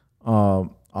Texas.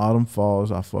 Autumn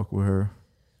Falls, I fuck with her.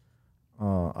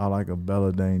 I like a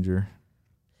Bella Danger.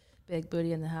 Big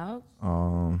booty in the house.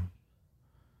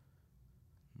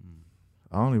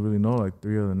 I only really know like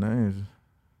 3 other names.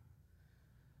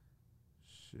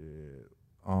 Shit.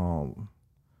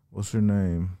 What's her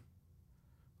name?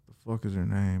 The fuck is her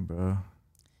name, bro?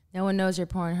 No one knows your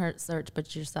porn search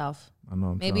but yourself. I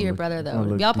know. Maybe your brother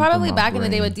though. Y'all probably back in the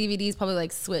day with DVDs probably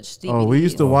like switched DVDs. Oh, we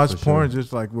used to watch porn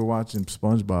just like we're watching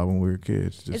SpongeBob when we were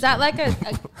kids. Is that like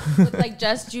with like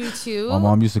just you two? My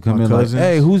mom used to come in cousins. Like,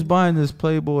 hey, who's buying this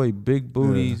Playboy? Big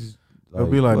booties. Yeah. It'll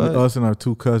be like us and our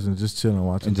 2 cousins just chilling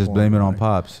watching and just porn, blame it on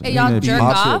Pops. Hey, y'all jerk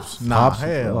off? Nah,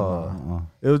 hell.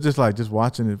 It was just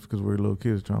watching it because we were little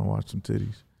kids trying to watch some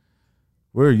titties.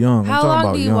 We're young. How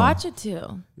long do you watch it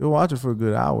to? You'll watch it for a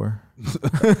good hour.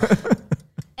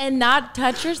 And not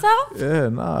touch yourself? Yeah,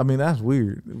 nah. I mean, that's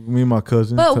weird. Me and my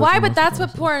cousin. But why? But that's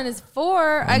what porn is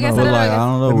for. I guess I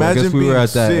don't know. Imagine I guess we were at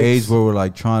that age where we're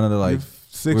like trying to like.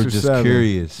 6 we're or just 7.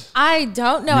 Curious. I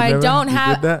don't know. I don't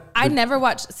have. That? I never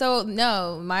watched. So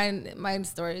no, my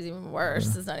story is even worse.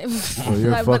 Yeah. It's not even. So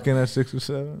you're fucking at 6 or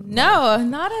 7? No,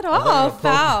 not at all.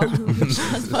 Foul.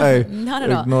 Hey, not at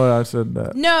all. Ignore I said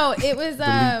that. No, it was. Delete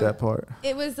that part.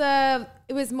 It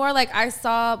was more like I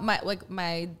saw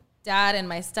my dad and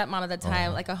my stepmom at the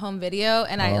time like a home video,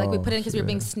 and I we put it in because we were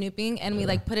being snooping, and we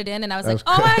put it in, and I was like,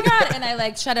 oh my god, and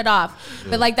I shut it off.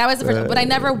 But that was the first. But I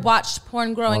never watched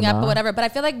porn growing up or whatever. But I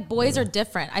feel like boys are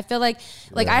different. I feel like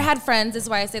I had friends. This is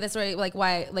why I say this story.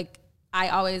 Why I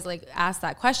always ask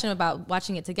that question about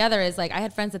watching it together is I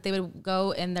had friends that they would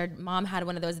go and their mom had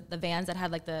one of the vans that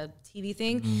had the TV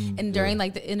thing, and during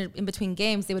the in between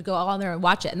games they would go all in there and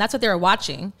watch it, and that's what they were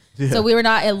watching. Yeah. So we were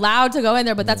not allowed to go in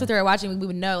there, but that's what they were watching. We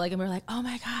would know, and we were like, oh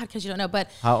my god, because you don't know. But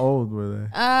how old were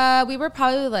they? We were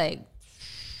probably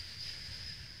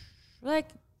I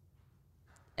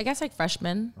guess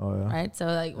freshmen. Oh yeah. Right. So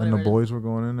and the boys were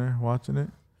going in there watching it.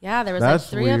 Yeah, there was That's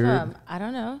like 3 weird. of them. I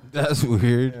don't know. That's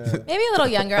weird. Maybe a little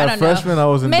younger. I As don't a freshman, know. I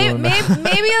wasn't doing that.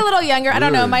 Maybe a little younger. I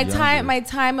don't know. My Younger.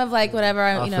 time of like whatever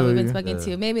I we've feel been you. speaking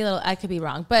to. Maybe a little. I could be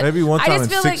wrong, but Maybe one time I just in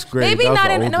feel sixth like grade, maybe that was not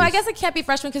the in. No, I oldest. guess it can't be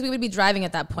freshman because we would be driving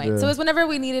at that point. So it was whenever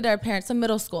we needed our parents. So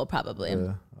middle school probably.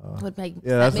 Yeah. Would make,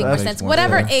 that's- make more that sense. makes more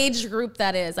Whatever sense. age group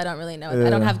that is, I don't really know. Yeah, I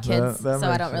don't have kids, that so I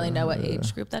makes don't really know what sense,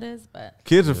 age group that is. But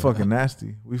Kids are fucking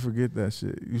nasty. We forget that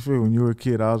shit. You feel when you were a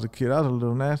kid, I was a kid. I was a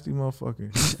little nasty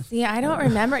motherfucker. see, I don't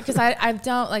remember it because I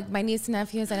don't like my niece and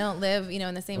nephews. I don't live,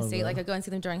 in the same state. Like I go and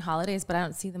see them during holidays, but I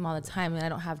don't see them all the time, and I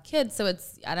don't have kids, so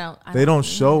it's They don't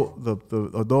show the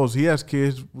those. He has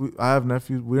kids. I have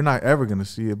nephews. We're not ever gonna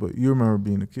see it, but you remember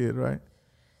being a kid, right?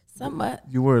 somewhat.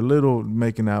 You were a little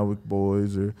making out with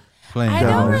boys or Playing I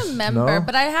don't guys. remember, No?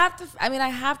 but I have to.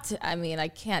 I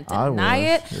can't deny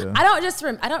it. yeah. I don't just.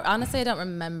 I don't honestly. I don't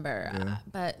remember.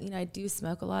 But I do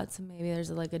smoke a lot, so maybe there's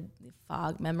like a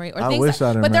fog memory or I things. wish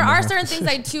I But there remember. are certain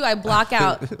things I block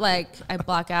out. Like I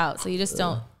block out, so you just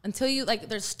don't until you like.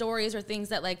 There's stories or things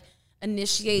that like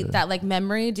initiate that like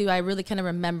memory. Do I really kind of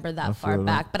remember that far feel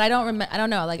back? But I don't remember. I don't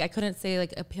know. Like I couldn't say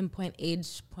like a pinpoint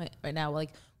age point right now.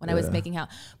 Like when I was making out,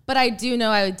 but I do know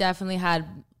I definitely had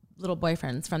little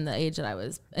boyfriends from the age that I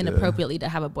was inappropriately to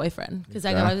have a boyfriend because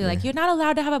I would be like, you're not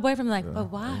allowed to have a boyfriend. I'm like,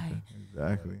 but why?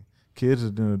 Exactly. Kids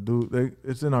is gonna do.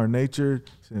 It's in our nature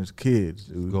since kids,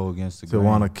 dude. Go against the to grain.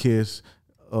 want to kiss,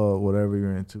 whatever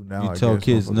you're into. Now You I tell guess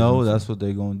kids motherfuckers no, into- that's what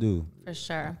they're gonna do. For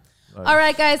sure. All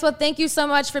right, guys. Well, thank you so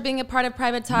much for being a part of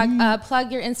Private Talk.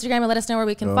 Plug your Instagram and let us know where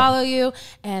we can follow you.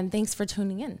 And thanks for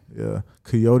tuning in. Yeah,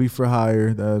 Coyote for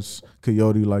Hire. That's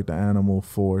Coyote like the animal,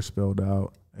 4 spelled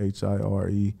out,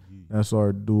 HIRE. That's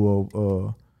our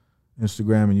duo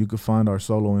Instagram, and you can find our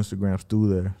solo Instagrams through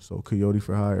there. So Coyote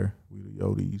for Hire, we the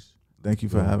Yoties. Thank you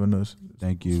for having us.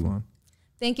 Thank It's you. fun.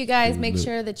 Thank you, guys. Make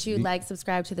sure that you like,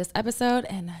 subscribe to this episode.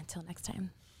 And until next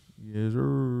time. Yes,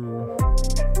 sir.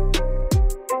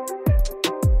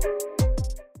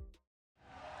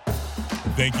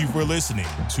 Thank you for listening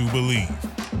to Believe.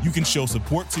 You can show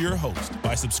support to your host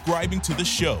by subscribing to the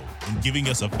show and giving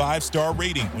us a 5-star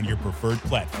rating on your preferred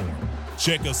platform.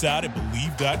 Check us out at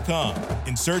Believe.com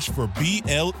and search for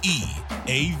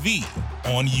BLEAV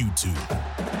on YouTube.